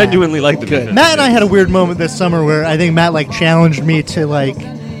Yeah. genuinely like the Good. B-52s. Matt and I had a weird moment this summer where I think Matt challenged me to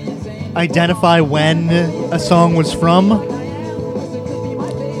identify when a song was from.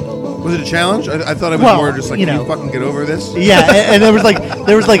 Was it a challenge? I thought it was Well, more just like, you can know. you fucking get over this? Yeah, and there was a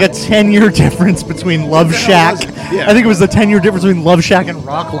 10-year difference between Love Shack. was it? Yeah. I think it was the 10-year difference between Love Shack and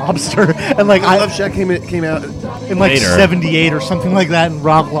Rock Lobster, and I Love Shack came out. in Later. 78 or something like that, and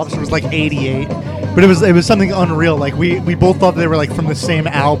Rock Lobster was 88. But it was something unreal. We both thought they were from the same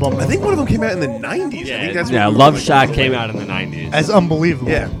album. I think one of them came out in the 90s. I think that's what we were Love like, Shack came out in the 90s. As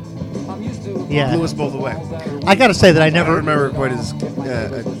unbelievable. Yeah, Yeah. blew us both away. I gotta say that I I don't never remember quite as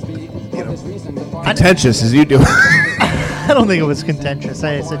contentious as you do. I don't think it was contentious.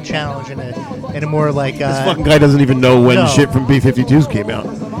 It's a challenge in a more This fucking guy doesn't even know when no. shit from B-52s came out.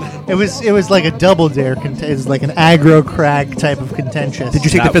 it was like a double dare. It was like an aggro crag type of contentious. Did you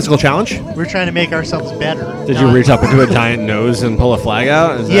take the physical challenge? We're trying to make ourselves better. Did you reach up into a giant nose and pull a flag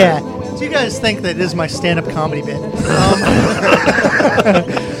out? Is that- Yeah. Do you guys think that is my stand-up comedy bit?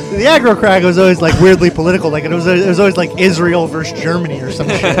 The aggro crag was always weirdly political. It was always Israel versus Germany or some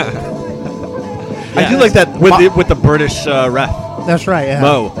shit. I do like that. with the British ref. That's right. Yeah.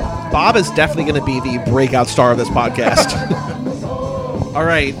 Mo. Bob is definitely going to be the breakout star of this podcast. All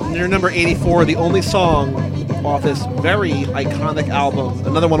right, you're number 84, the only song off this very iconic album,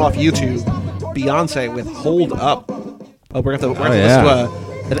 another one off YouTube, Beyonce with Hold Up. Oh, we're going to listen to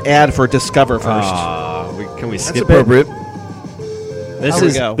an ad for Discover first. Can we That's skip appropriate. it? This Here we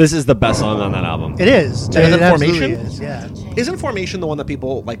is go. this is the best song on that album. It is. Better than It absolutely Formation? is, yeah. Isn't Formation the one that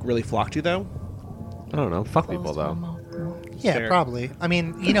people really flock to, though? I don't know. Fuck people though. Yeah, Fair. probably. I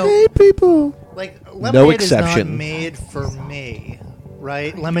mean, Hey, people. Lemonade exception. is not made for me,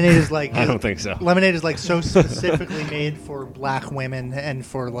 right? Lemonade is I don't think so. Lemonade is so specifically made for black women and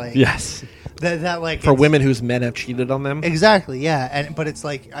for Yes. that For it's- women whose men have cheated on them? Exactly, yeah, but it's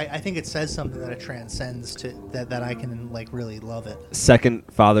I think it says something that it transcends to that I can really love it. Second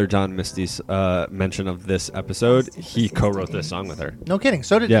Father John Misty's mention of this episode, he co-wrote this song with her. No kidding.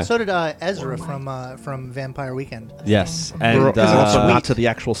 So did Yeah. Ezra from Vampire Weekend. Yes, We're and also not to the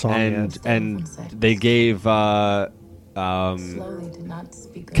actual song yet. and they gave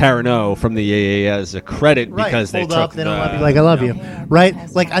Karen O from the AAS a credit Right, because they hold took up, they don't the- love you like I love you, right?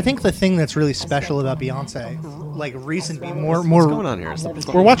 Like I think the thing that's really special about Beyonce, like recent, more What's going on here?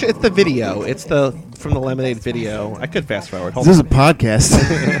 We're watching. It's the video. It's the from the Lemonade video. I could fast forward. Hold This is on. a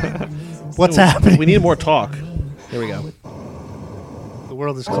podcast. what's happening. We need more talk. Here we go. The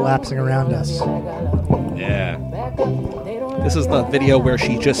world is collapsing around us. Yeah. This is the video where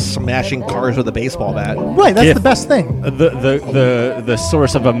she's just smashing cars with a baseball bat. Right, that's Gif. the best thing. The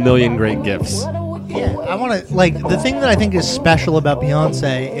source of a million great gifts. Yeah, I want to like the thing that I think is special about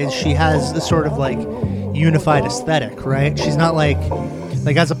Beyonce is she has this sort of like unified aesthetic, right? She's not like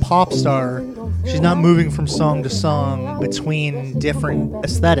as a pop star, she's not moving from song to song between different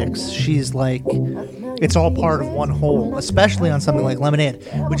aesthetics. She's like it's all part of one whole, especially on something like Lemonade,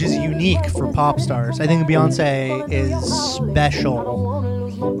 which is unique for pop stars. I think Beyonce is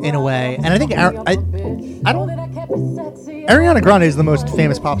special in a way, and I think Ariana Grande is the most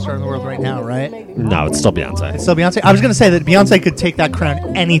famous pop star in the world right now, right? No, it's still Beyonce. So Beyonce, I was going to say that Beyonce could take that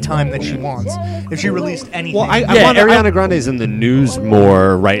crown anytime that she wants if she released anything. Well, I Yeah, wonder- Ariana Grande's in the news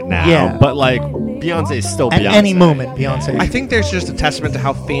more right now. Yeah. But like Beyonce's still at Beyonce. any moment, Beyonce. I think there's just a testament to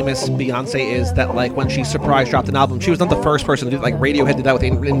how famous Beyonce is that, like, when she surprise dropped an album, she was not the first person to do. Like, Radiohead did that with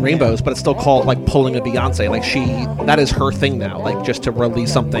In Rainbows, but it's still called like pulling a Beyonce. Like, that is her thing now. Like, just to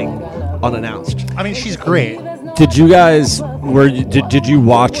release something unannounced. I mean, she's great. Did you guys did you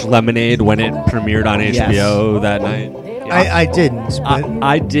watch Lemonade when it premiered on HBO that night? I didn't, but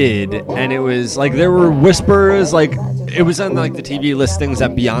I did, and it was like there were whispers, like it was on like the TV listings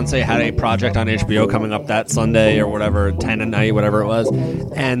that Beyonce had a project on HBO coming up that Sunday or whatever, 10 at night, whatever it was,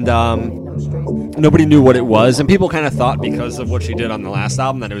 and nobody knew what it was, and people kind of thought because of what she did on the last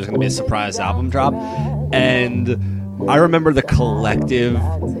album that it was going to be a surprise album drop, and I remember the collective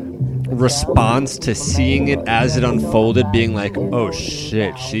response to seeing it as it unfolded being like, oh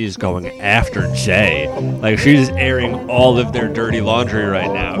shit, she's going after Jay, like she's airing all of their dirty laundry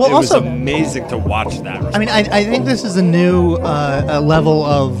right now. Well, it was also- amazing to watch that response. I mean, I think this is a new level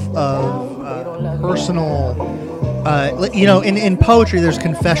of personal. In poetry, there's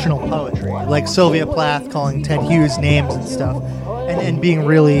confessional poetry, like Sylvia Plath calling Ted Hughes names and stuff, and being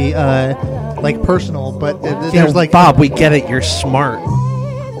really like personal. But there's like Bob, we get it. You're smart.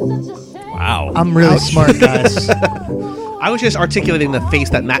 wow. I'm really smart, guys. I was just articulating the face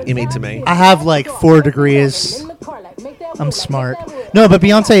that Matt you made to me. I have like 4 degrees. I'm smart. No, but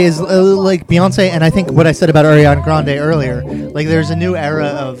Beyonce is like Beyonce, and I think what I said about Ariana Grande earlier, like there's a new era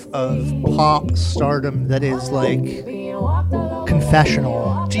of pop stardom that is like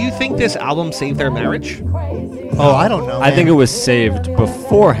confessional. Do you think this album saved their marriage? Oh, I don't know. I think it was saved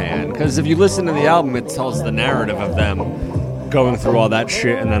beforehand because if you listen to the album, it tells the narrative of them going through all that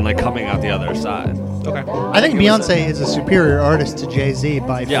shit and then like coming out the other side. Okay. I think Beyonce is a superior artist to Jay-Z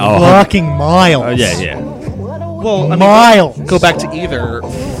by Yeah, oh, fucking miles. Oh yeah. Well, I mean, Miles. go back to either.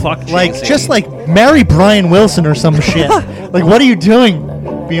 Fuck. Like Jay-Z. just like marry Brian Wilson or some shit. Like what are you doing,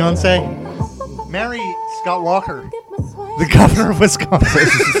 Beyonce? Marry Scott Walker, the governor of Wisconsin.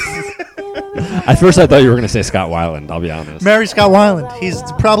 At first, I thought you were going to say Scott Weiland. I'll be honest. Marry Scott Weiland. He's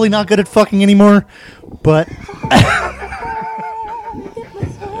probably not good at fucking anymore, but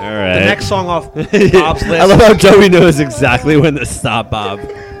All right. the next song off Bob's list. I love how Joey knows exactly when to stop Bob.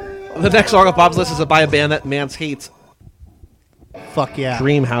 The next song off Bob's list is by a band that Mance hates. fuck yeah.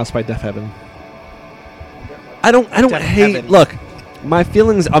 Dream House by Def Heaven. I don't Def hate. Heaven. Look, my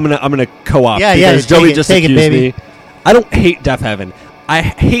feelings. I'm gonna co-op. Yeah, because take Joey it, just take it, accused baby. me. I don't hate Def Heaven. I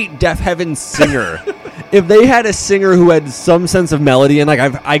hate Def Heaven's singer. If they had a singer who had some sense of melody and like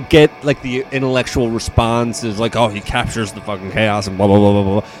I get like the intellectual response is like, oh, he captures the fucking chaos and blah blah blah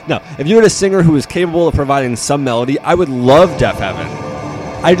blah blah. No, if you had a singer who is capable of providing some melody, I would love Def Heaven.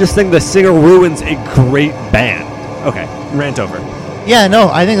 I just think the singer ruins a great band. Okay, rant over. Yeah, no,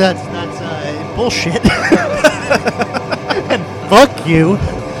 I think that's bullshit. And fuck you.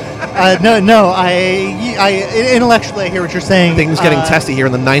 No, I intellectually I hear what you're saying. Things getting testy here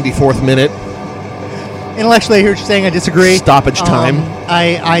in the 94th minute. Intellectually, I hear what you're saying. I disagree. Stoppage time.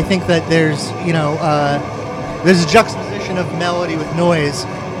 I think that there's there's a juxtaposition of melody with noise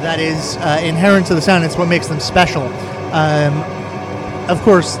that is inherent to the sound. It's what makes them special. Of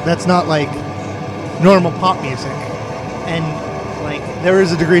course, that's not like normal pop music, and like there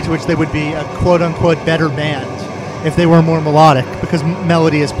is a degree to which they would be a quote unquote better band if they were more melodic because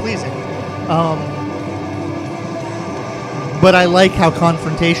melody is pleasing. But I like how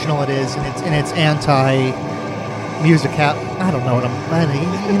confrontational it is, and it's anti-music. I don't know what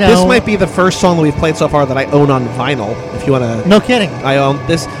This might be the first song that we've played so far that I own on vinyl. If you want to, No kidding. I own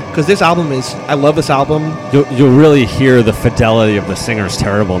this. because this album is. I love this album. You'll really hear the fidelity of the singer's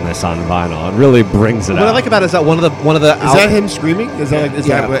terribleness on vinyl. It really brings it What out. I like about it is that one of the Is that him screaming? Is that like? Is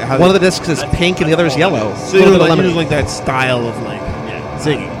Yeah, that what, how one of the discs is pink and the other is yellow. So you don't like that style of like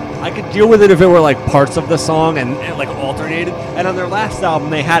singing. I could deal with it if it were like parts of the song and like alternated. And on their last album,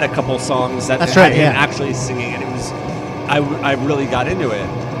 they had a couple songs that That's had right, him yeah. actually singing, and it was I really got into it.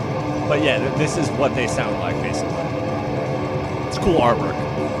 But yeah, this is what they sound like basically. It's cool artwork.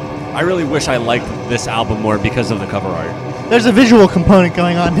 I really wish I liked this album more because of the cover art. There's a visual component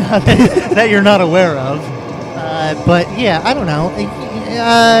going on now that you're not aware of. But yeah, I don't know.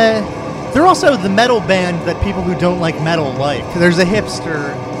 They're also the metal band that people who don't like metal like. There's a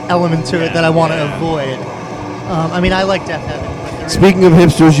hipster element to it that I want to avoid. I mean, I like Death Heaven. But there is- Speaking of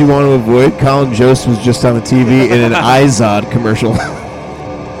hipsters you want to avoid, Colin Jost was just on the TV in an iZod commercial.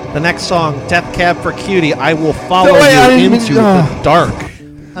 The next song, Death Cab for Cutie, I will follow No, wait, I you didn't into even- the dark.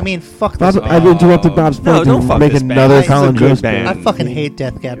 I mean, fuck this. Bob, I've interrupted Bob's No, point don't to fuck make this band. another It's a Colin good Jost band. I fucking hate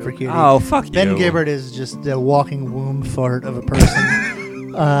Death Cab for Cutie. Oh, fuck Ben you. Gibbard is just a walking womb fart of a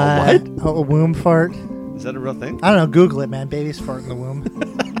person. what? A womb fart. Is that a real thing? I don't know. Google it, man. Babies fart in the womb.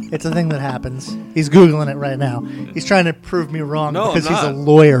 It's a thing that happens. He's Googling it right now. He's trying to prove me wrong No, I'm because he's a not.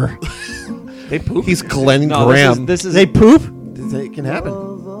 lawyer. They poop. He's Glenn No, Graham. this is They poop? It can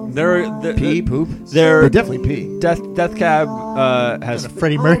happen. they're Pee, poop. They're They definitely pee. Death Cab has A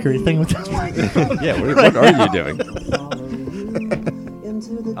Freddie Mercury thing with this. yeah. What are you doing?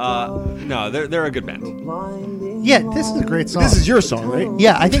 No, they're a good band. Yeah, this is a great song. This is your song, right?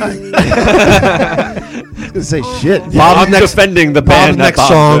 Yeah, I think. I was gonna say shit. Bob's I'm next, defending the Bob's band that next Bob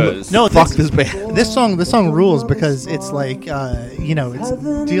song. knows. No, fuck this- this band. This song rules because it's like it's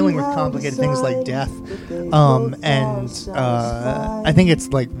dealing with complicated things like death, and I think it's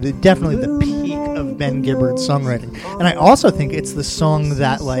like definitely the peak of Ben Gibbard's songwriting. And I also think it's the song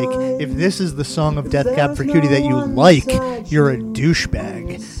that, like, if this is the song of Death Cab for Cutie that you like, you're a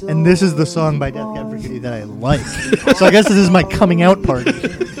douchebag. And this is the song by Death Cab for Cutie that I like. So I guess this is my coming out party.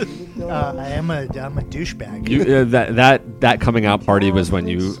 I'm a douchebag. You, that coming out party was when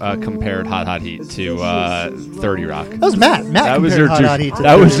you compared Hot Hot Heat to 30 Rock. That was Matt. Matt That was compared your Hot Hot Heat to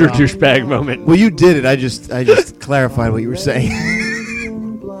that was 30 your Rock. douchebag moment. Well, you did it. I just clarified what you were saying.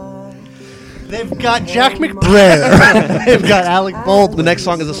 They've got Jack McBrayer. They've got Alec Baldwin. The next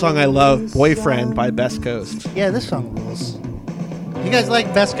song is a song I love, Boyfriend by Best Coast. Yeah, this song rules. You guys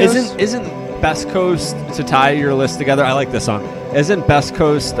like Best Coast? Isn't Best Coast, to tie your list together? I like this song. Isn't Best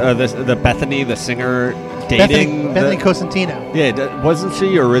Coast the Bethany, the singer, dating Bethany the- Cosentino? Yeah, wasn't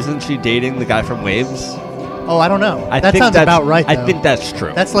she or isn't she dating the guy from Waves? Oh, I don't know. That think sounds that's- about right. I though. think that's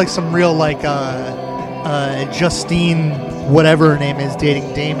true. That's like some real like Justine, whatever her name is,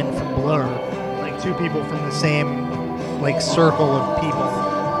 dating Damon from Blur. Like two people from the same like circle of people.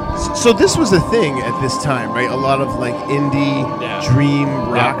 So this was a thing at this time, right? A lot of like indie Yeah. dream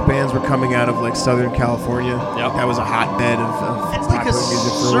rock bands were coming out of like Southern California. Yep. That was a hotbed of It's like a popular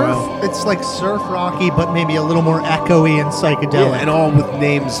music for a while. surf. It's like surf rocky, but maybe a little more echoey and psychedelic. Yeah, and all with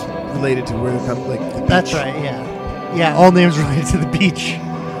names related to where they come, like the beach. That's right. Yeah, yeah. All names related to the beach.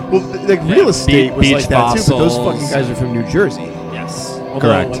 Well, like real estate was beach like that too, but those fossils. fucking guys are from New Jersey. Yes, Although,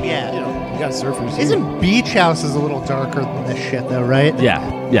 correct. I mean, Yeah. you know, you got surfers. here. Isn't Beach House is a little darker than this shit though, right?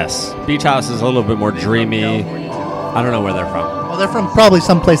 Yeah, yes. Beach House is a little bit more dreamy. I don't know where they're from. Well, they're from probably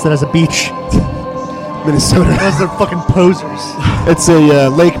some place that has a beach. Minnesota? Unless they're fucking posers. It's a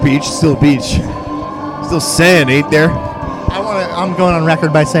lake beach, still beach, still sand, ain't there? I'm going on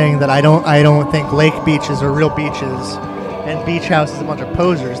record by saying that I don't think lake beaches are real beaches, and Beach House is a bunch of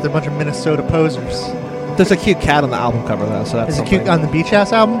posers. They're a bunch of Minnesota posers. There's a cute cat on the album cover though, so that's Is it something. cute on the Beach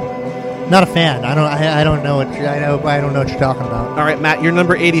House album? Not a fan. I don't know what I don't know what you're talking about. All right, Matt, your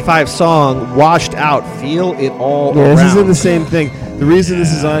number 85 song, Washed Out, Feel It All Yeah, Around. this isn't the same thing. The reason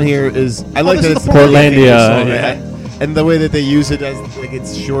this is on here is I like this that is it's the Portlandia, song, yeah. right? And the way that they use it as like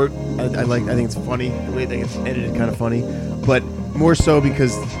it's short. I think it's funny. The way that it's edited, kind of funny, but more so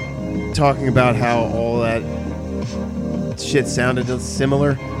because talking about how all that shit sounded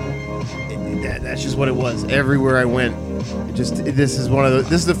similar. That's just what it was. Everywhere I went, this is this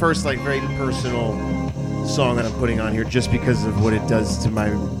is the first like very personal song that I'm putting on here, just because of what it does to my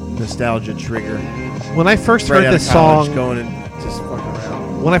nostalgia trigger. When I first Right heard out this of college, song, going and just fucking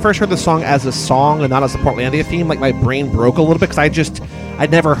around. when I first heard the song as a song and not as the Portlandia theme, like my brain broke a little bit because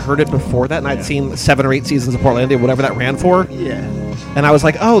I'd never heard it before that, and I'd seen 7 or 8 seasons of Portlandia, whatever that ran for, Yeah. and I was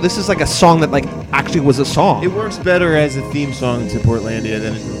like, oh, this is like a song that like actually was a song. It works better as a theme song to Portlandia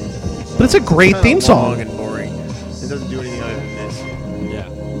than it But it's a great theme long song. and boring. It doesn't do anything other than this.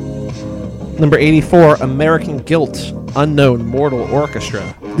 Yeah. Number 84, American Guilt Unknown Mortal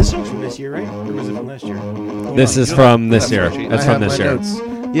Orchestra. This song's from this year, right? Or was it from last year? This is from this year. spreadsheet. It's I from have this my year. notes.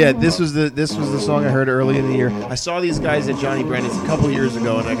 Yeah, this was the song I heard early in the year. I saw these guys at Johnny Brennan's a couple years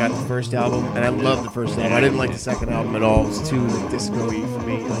ago, and I got the first album, and I loved the first album. I didn't like the second album at all. It was too disco-y for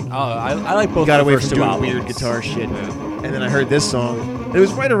me. Like, Oh, I like both. got the away first from two doing albums. weird guitar shit. And then I heard this song. And it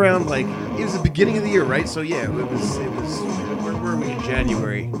was right around like it was the beginning of the year, right? So yeah, it was. Where were we in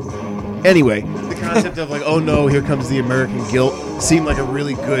January? Anyway, the concept of like, oh no, here comes the American guilt seemed like a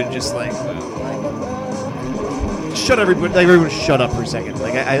really good, just like shut everybody, like everyone shut up for a second.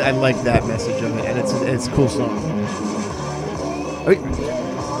 Like I like that message of it, and it's a cool song.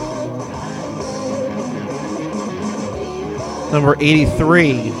 Number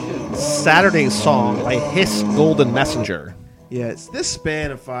 83, Saturday's Song by Hiss Golden Messenger. Yeah, it's this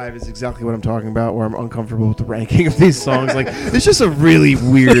span of 5 is exactly what I'm talking about, where I'm uncomfortable with the ranking of these songs. Like, it's just a really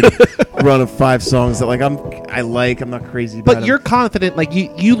weird run of 5 songs that, like, I'm not crazy about. But you're confident, like,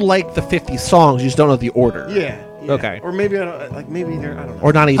 you like the 50 songs, you just don't know the order. yeah. Okay. Or maybe I don't like. Maybe they're I don't know.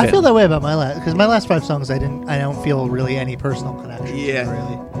 Or not even. I feel that way about my last, because my last 5 songs I don't feel really any personal connection. Yeah. to,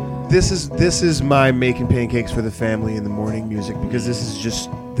 really. This is my making pancakes for the family in the morning music, because this is just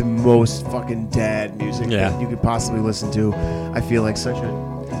the most fucking dad music that you could possibly listen to. I feel like such a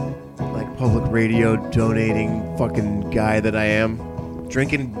like public radio donating fucking guy that I am,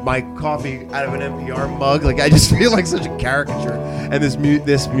 drinking my coffee out of an NPR mug. Like, I just feel like such a caricature, and this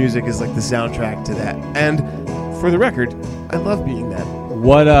music is like the soundtrack to that. And for the record, I love being that.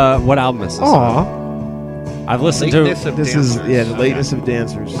 What album is this? Aw. I've listened Lateness to. of This Dancers. is the latest of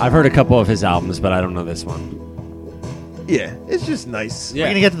Dancers. I've heard a couple of his albums, but I don't know this one. Yeah, it's just nice. Are you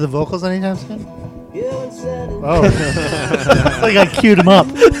gonna get to the vocals anytime soon? Oh, Like I queued him up.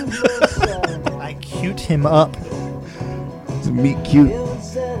 I queued him up. it's a meet cute.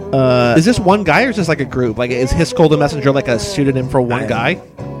 Is this one guy or is this like a group? Like, is Hiss Golden Messenger like a pseudonym for one guy?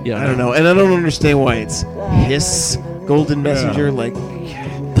 Yeah, I don't know, and I don't understand why it's Hiss Golden Messenger. Like,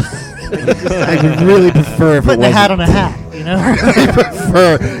 I would really prefer if Putting it a hat wasn't. on a hat, you know?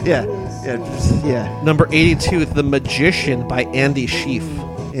 Yeah. Number 82, The Magician by Andy Sheaf.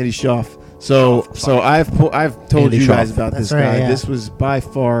 Andy Schaaf. So I've told Andy you guys Schaaf. about That's this right, guy. yeah. This was by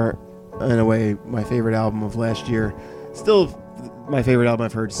far, in a way, my favorite album of last year. Still, my favorite album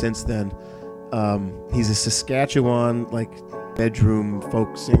I've heard since then. He's a Saskatchewan bedroom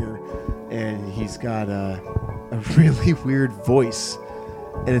folk singer, and he's got a really weird voice,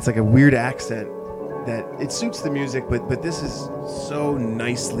 and it's like a weird accent that it suits the music. But this is so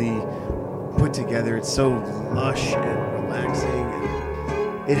nicely put together. It's so lush and relaxing.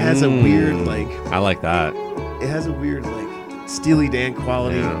 And it has a weird I like that. it has a weird Steely Dan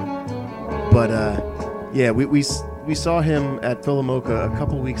quality. Yeah. But we saw him at Philomoka a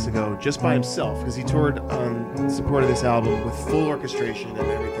couple weeks ago just by himself, because he toured on support of this album with full orchestration and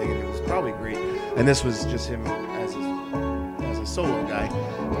everything, and it was probably great. And this was just him as a solo guy,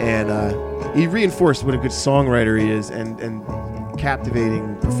 and he reinforced what a good songwriter he is, and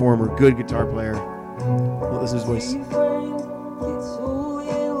captivating performer, good guitar player. Well, this is his voice.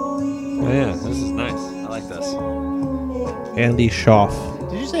 Oh, yeah, this is nice. I like this. Andy Schaaf.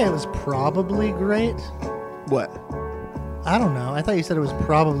 Did you say it was probably great? What? I don't know. I thought you said it was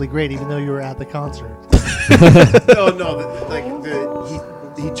probably great, even though you were at the concert.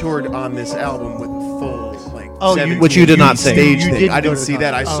 He toured on this album with full Oh, 17 which you did not see. stage You thing. didn't I go didn't to see the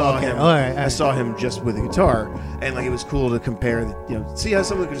that. I concert. saw Oh, okay. him. All right. I saw him just with a guitar, and it was cool to compare. See how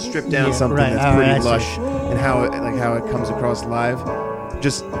someone could strip down Yeah, something right. that's All pretty right, I see. lush, and how it comes across live.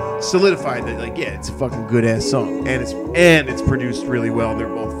 Just solidified that it's a fucking good ass song, and it's produced really well. They're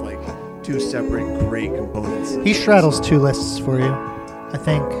both two separate great components. He straddles 2 lists for you, I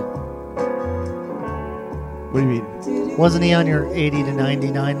think. What do you mean? Wasn't he on your 80 to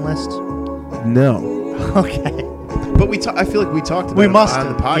 99 list? No, Okay. but I feel like we talked about We it must on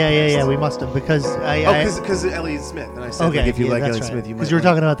have. the podcast. Yeah, we must have, because because of Elliott Smith, and I said okay, if you like that's Elliott right. Smith, you might. Because you were like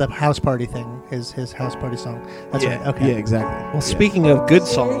talking about the house party thing, his house party song. That's right. Okay. Yeah, exactly. Well, speaking of good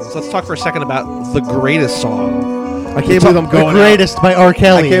songs, let's talk for a second about the greatest song. I can't believe I'm The going greatest by R. out.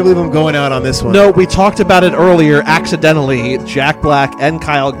 Kelly. I can't believe I'm going out on this one. No, we talked about it earlier accidentally. Jack Black and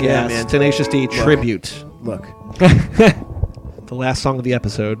Kyle Gass, man. Tenacious D tribute. Look, The last song of the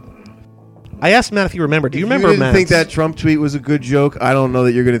episode. I asked Matt if you remember. Do you remember, You didn't Matt? think that Trump tweet was a good joke? I don't know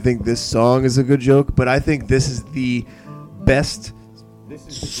that you're going to think this song is a good joke, but I think this is the best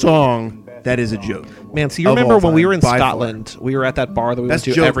song that is a joke. Man, so you of remember all when we time, were in by far. Scotland, we were at that bar that we That's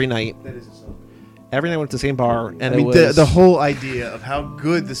went to joke. every night. That is a song. Every night we went to the same bar, and I it mean, was the whole idea of how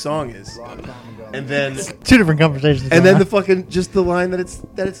good the song is, and then Two different conversations. and then going the on. fucking just the line that it's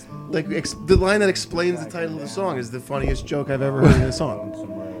like the line that explains the title of the song is the funniest joke I've ever heard in a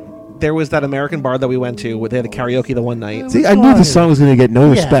song. there was that American bar that we went to where they had a karaoke the one night. See, I knew the song was going to get no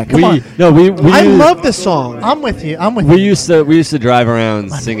Yeah, respect. come on. I love this song. I'm with you. I'm with We you. used to drive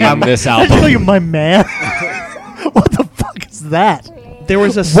around singing this I just call you album. my man. What the fuck is that? There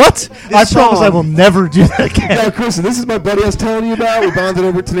was a What? I This promise I song- will never do that again. Yeah, Kristen, this is my buddy I was telling you about. We bonded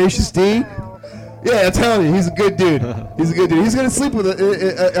over Tenacious D. Yeah, I'm telling you, he's a good dude. He's a good dude. He's gonna sleep with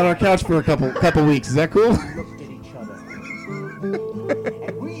on our couch for a couple weeks. Is that cool?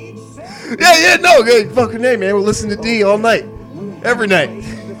 yeah, no, good fucking name, man. We'll listen to D all night, every night.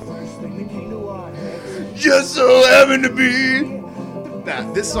 Just so happen to be.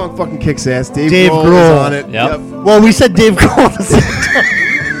 Nah, this song fucking kicks ass. Dave Grohl is Grohl. on it. Yep. Well, we said Dave Grohl at the same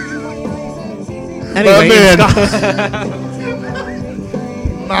time. anyway. man.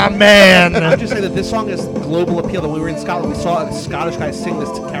 My man. I would just say that this song has global appeal. That when we were in Scotland, we saw a Scottish guy sing this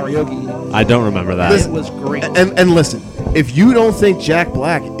to karaoke. I don't remember that. It was great. And listen, if you don't think Jack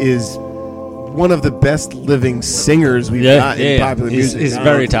Black is one of the best living singers we've got in popular He's- music, he's I don't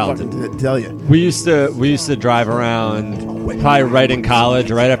very know what to talented. fucking tell you. We used to drive around, probably right in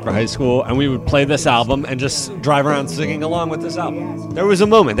college, right after high school, and we would play this album and just drive around singing along with this album. There was a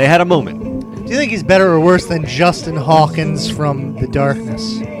moment. They had a moment. Do you think he's better or worse than Justin Hawkins from The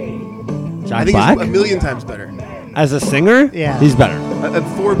Darkness? Jack I think Black he's a million times better. as a singer, Yeah. he's better.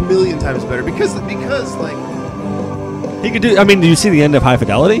 4 million times better because like He could do. I mean, do you see the end of High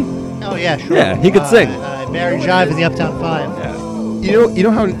Fidelity? Oh yeah, sure. Yeah, he could sing. Mary Jive in the Uptown Five. you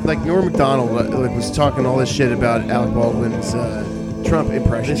know how like Norm Macdonald like was talking all this shit about Alec Baldwin's Trump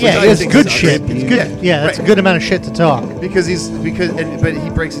impression. Yeah, which I it's think good sucks. shit. It's good. Yeah, that's right. a good amount of shit to talk. But he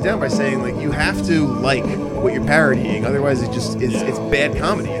breaks it down by saying like you have to like what you're parodying, otherwise it's bad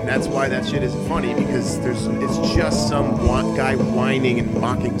comedy, and that's why that shit isn't funny because it's just some guy whining and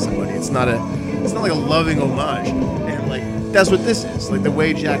mocking somebody. It's not like a loving homage, and like that's what this is. Like the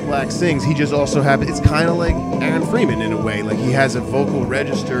way Jack Black sings, he just also it's kind of like Aaron Freeman in a way. Like he has a vocal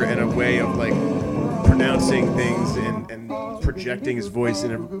register and a way of like pronouncing things and projecting his voice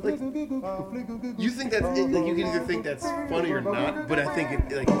in a like. You think that like you can either think that's funny or not, but I think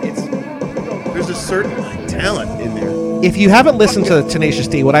there's a certain like talent in there. If you haven't listened to Tenacious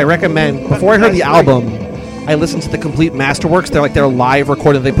D, what I recommend before I heard the album, I listened to the complete masterworks. They're like their live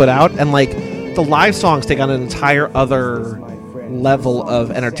recording they put out, and like the live songs take on an entire other level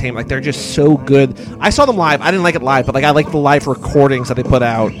of entertainment. Like they're just so good. I saw them live. I didn't like it live, but like I like the live recordings that they put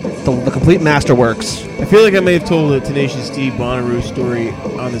out. The complete masterworks. I feel like I may have told the Tenacious D Bonnaroo story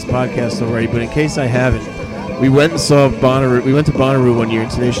on this podcast already, but in case I haven't, we went and saw Bonnaroo. We went to Bonnaroo one year,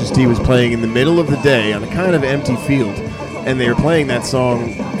 and Tenacious D was playing in the middle of the day on a kind of empty field, and they were playing that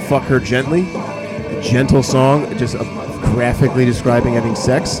song "Fuck Her Gently," a gentle song, just graphically describing having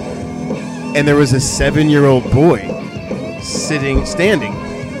sex. And there was a 7-year-old boy standing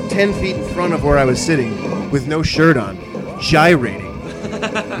 10 feet in front of where I was sitting with no shirt on, gyrating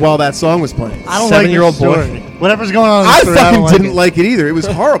while that song was playing. I don't 7-year-old like this boy. story. Whatever's going on. In I this story, fucking don't didn't it. like it either. It was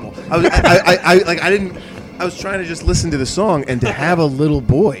horrible. I was trying to just listen to the song and to have a little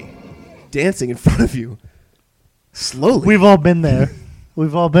boy dancing in front of you slowly. We've all been there.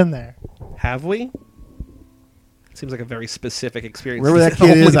 We've all been there. Have we? Seems like a very specific experience. Wherever that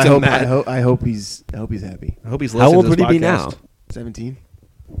Only kid is, to I Matt. hope he's happy. I hope he's How listening old to would this he be podcast. now? 17.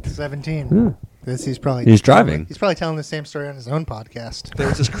 17. He's probably He's driving. He's probably telling the same story on his own podcast. There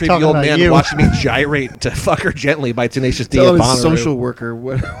was this creepy Talking old about man you. watching me gyrate to "Fuck Her Gently" by Tenacious D at Tell his Bonnaroo. social worker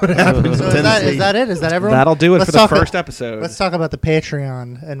what happened. So is that it? Is that everyone? That'll do it Let's for the talk first episode. Let's talk about the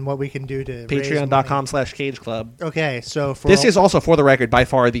Patreon and what we can do to raise money. Patreon.com/Cage Club. Okay, so for This is also, for the record, by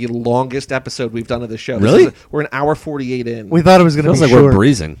far the longest episode we've done of the show. Really? We're an hour 48 in. we thought it was going to Feels be like short. we're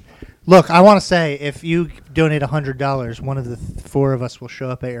breezing. Look, I want to say, if you donate $100, one of the four of us will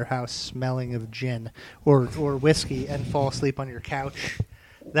show up at your house smelling of gin or whiskey and fall asleep on your couch.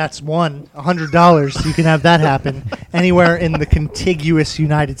 That's $100. You can have that happen anywhere in the contiguous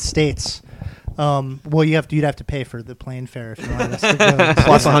United States. Well, you'd have to pay for the plane fare if you want us to go.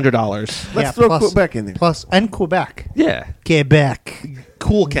 Plus $100. Let's throw Quebec in there. Plus, and Quebec. Yeah. Quebec.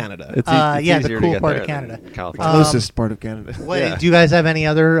 Cool Canada. It's Yeah, the easier to cool get part there of than Canada. California. Closest part of Canada. What, Yeah. do you guys have any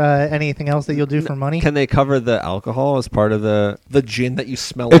other anything else that you'll do for money? Can they cover the alcohol as part of the? The gin that you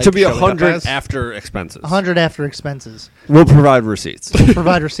smell It like. should be showing up 100 as. after expenses. 100 after expenses. We'll provide receipts.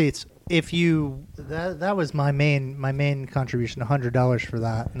 Provide receipts. if you that was my main contribution, $100 for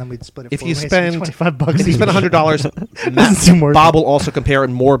that, and then we'd split it. If four you ways for spend $25, if you spend each. $100, Doesn't seem worth Bob it. will also compare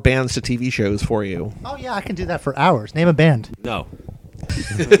more bands to TV shows for you. Oh yeah, I can do that for hours. Name a band. No.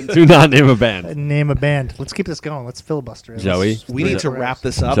 Do not name a band. Name a band. Let's keep this going. Let's filibuster. it. Joey? Let's We need to split it. wrap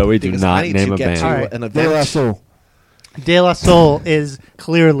this up. Joey, do because not I need name to a get band. to All right. an De La event. Soul. De La Soul is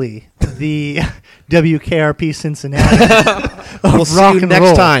clearly the WKRP Cincinnati. We'll of see rock you and next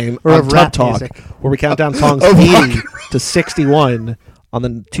roll, time or on of Tub rap Talk, music. where we count down songs 80 to 61 on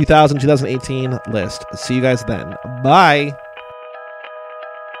the 2018 list. See you guys then. Bye.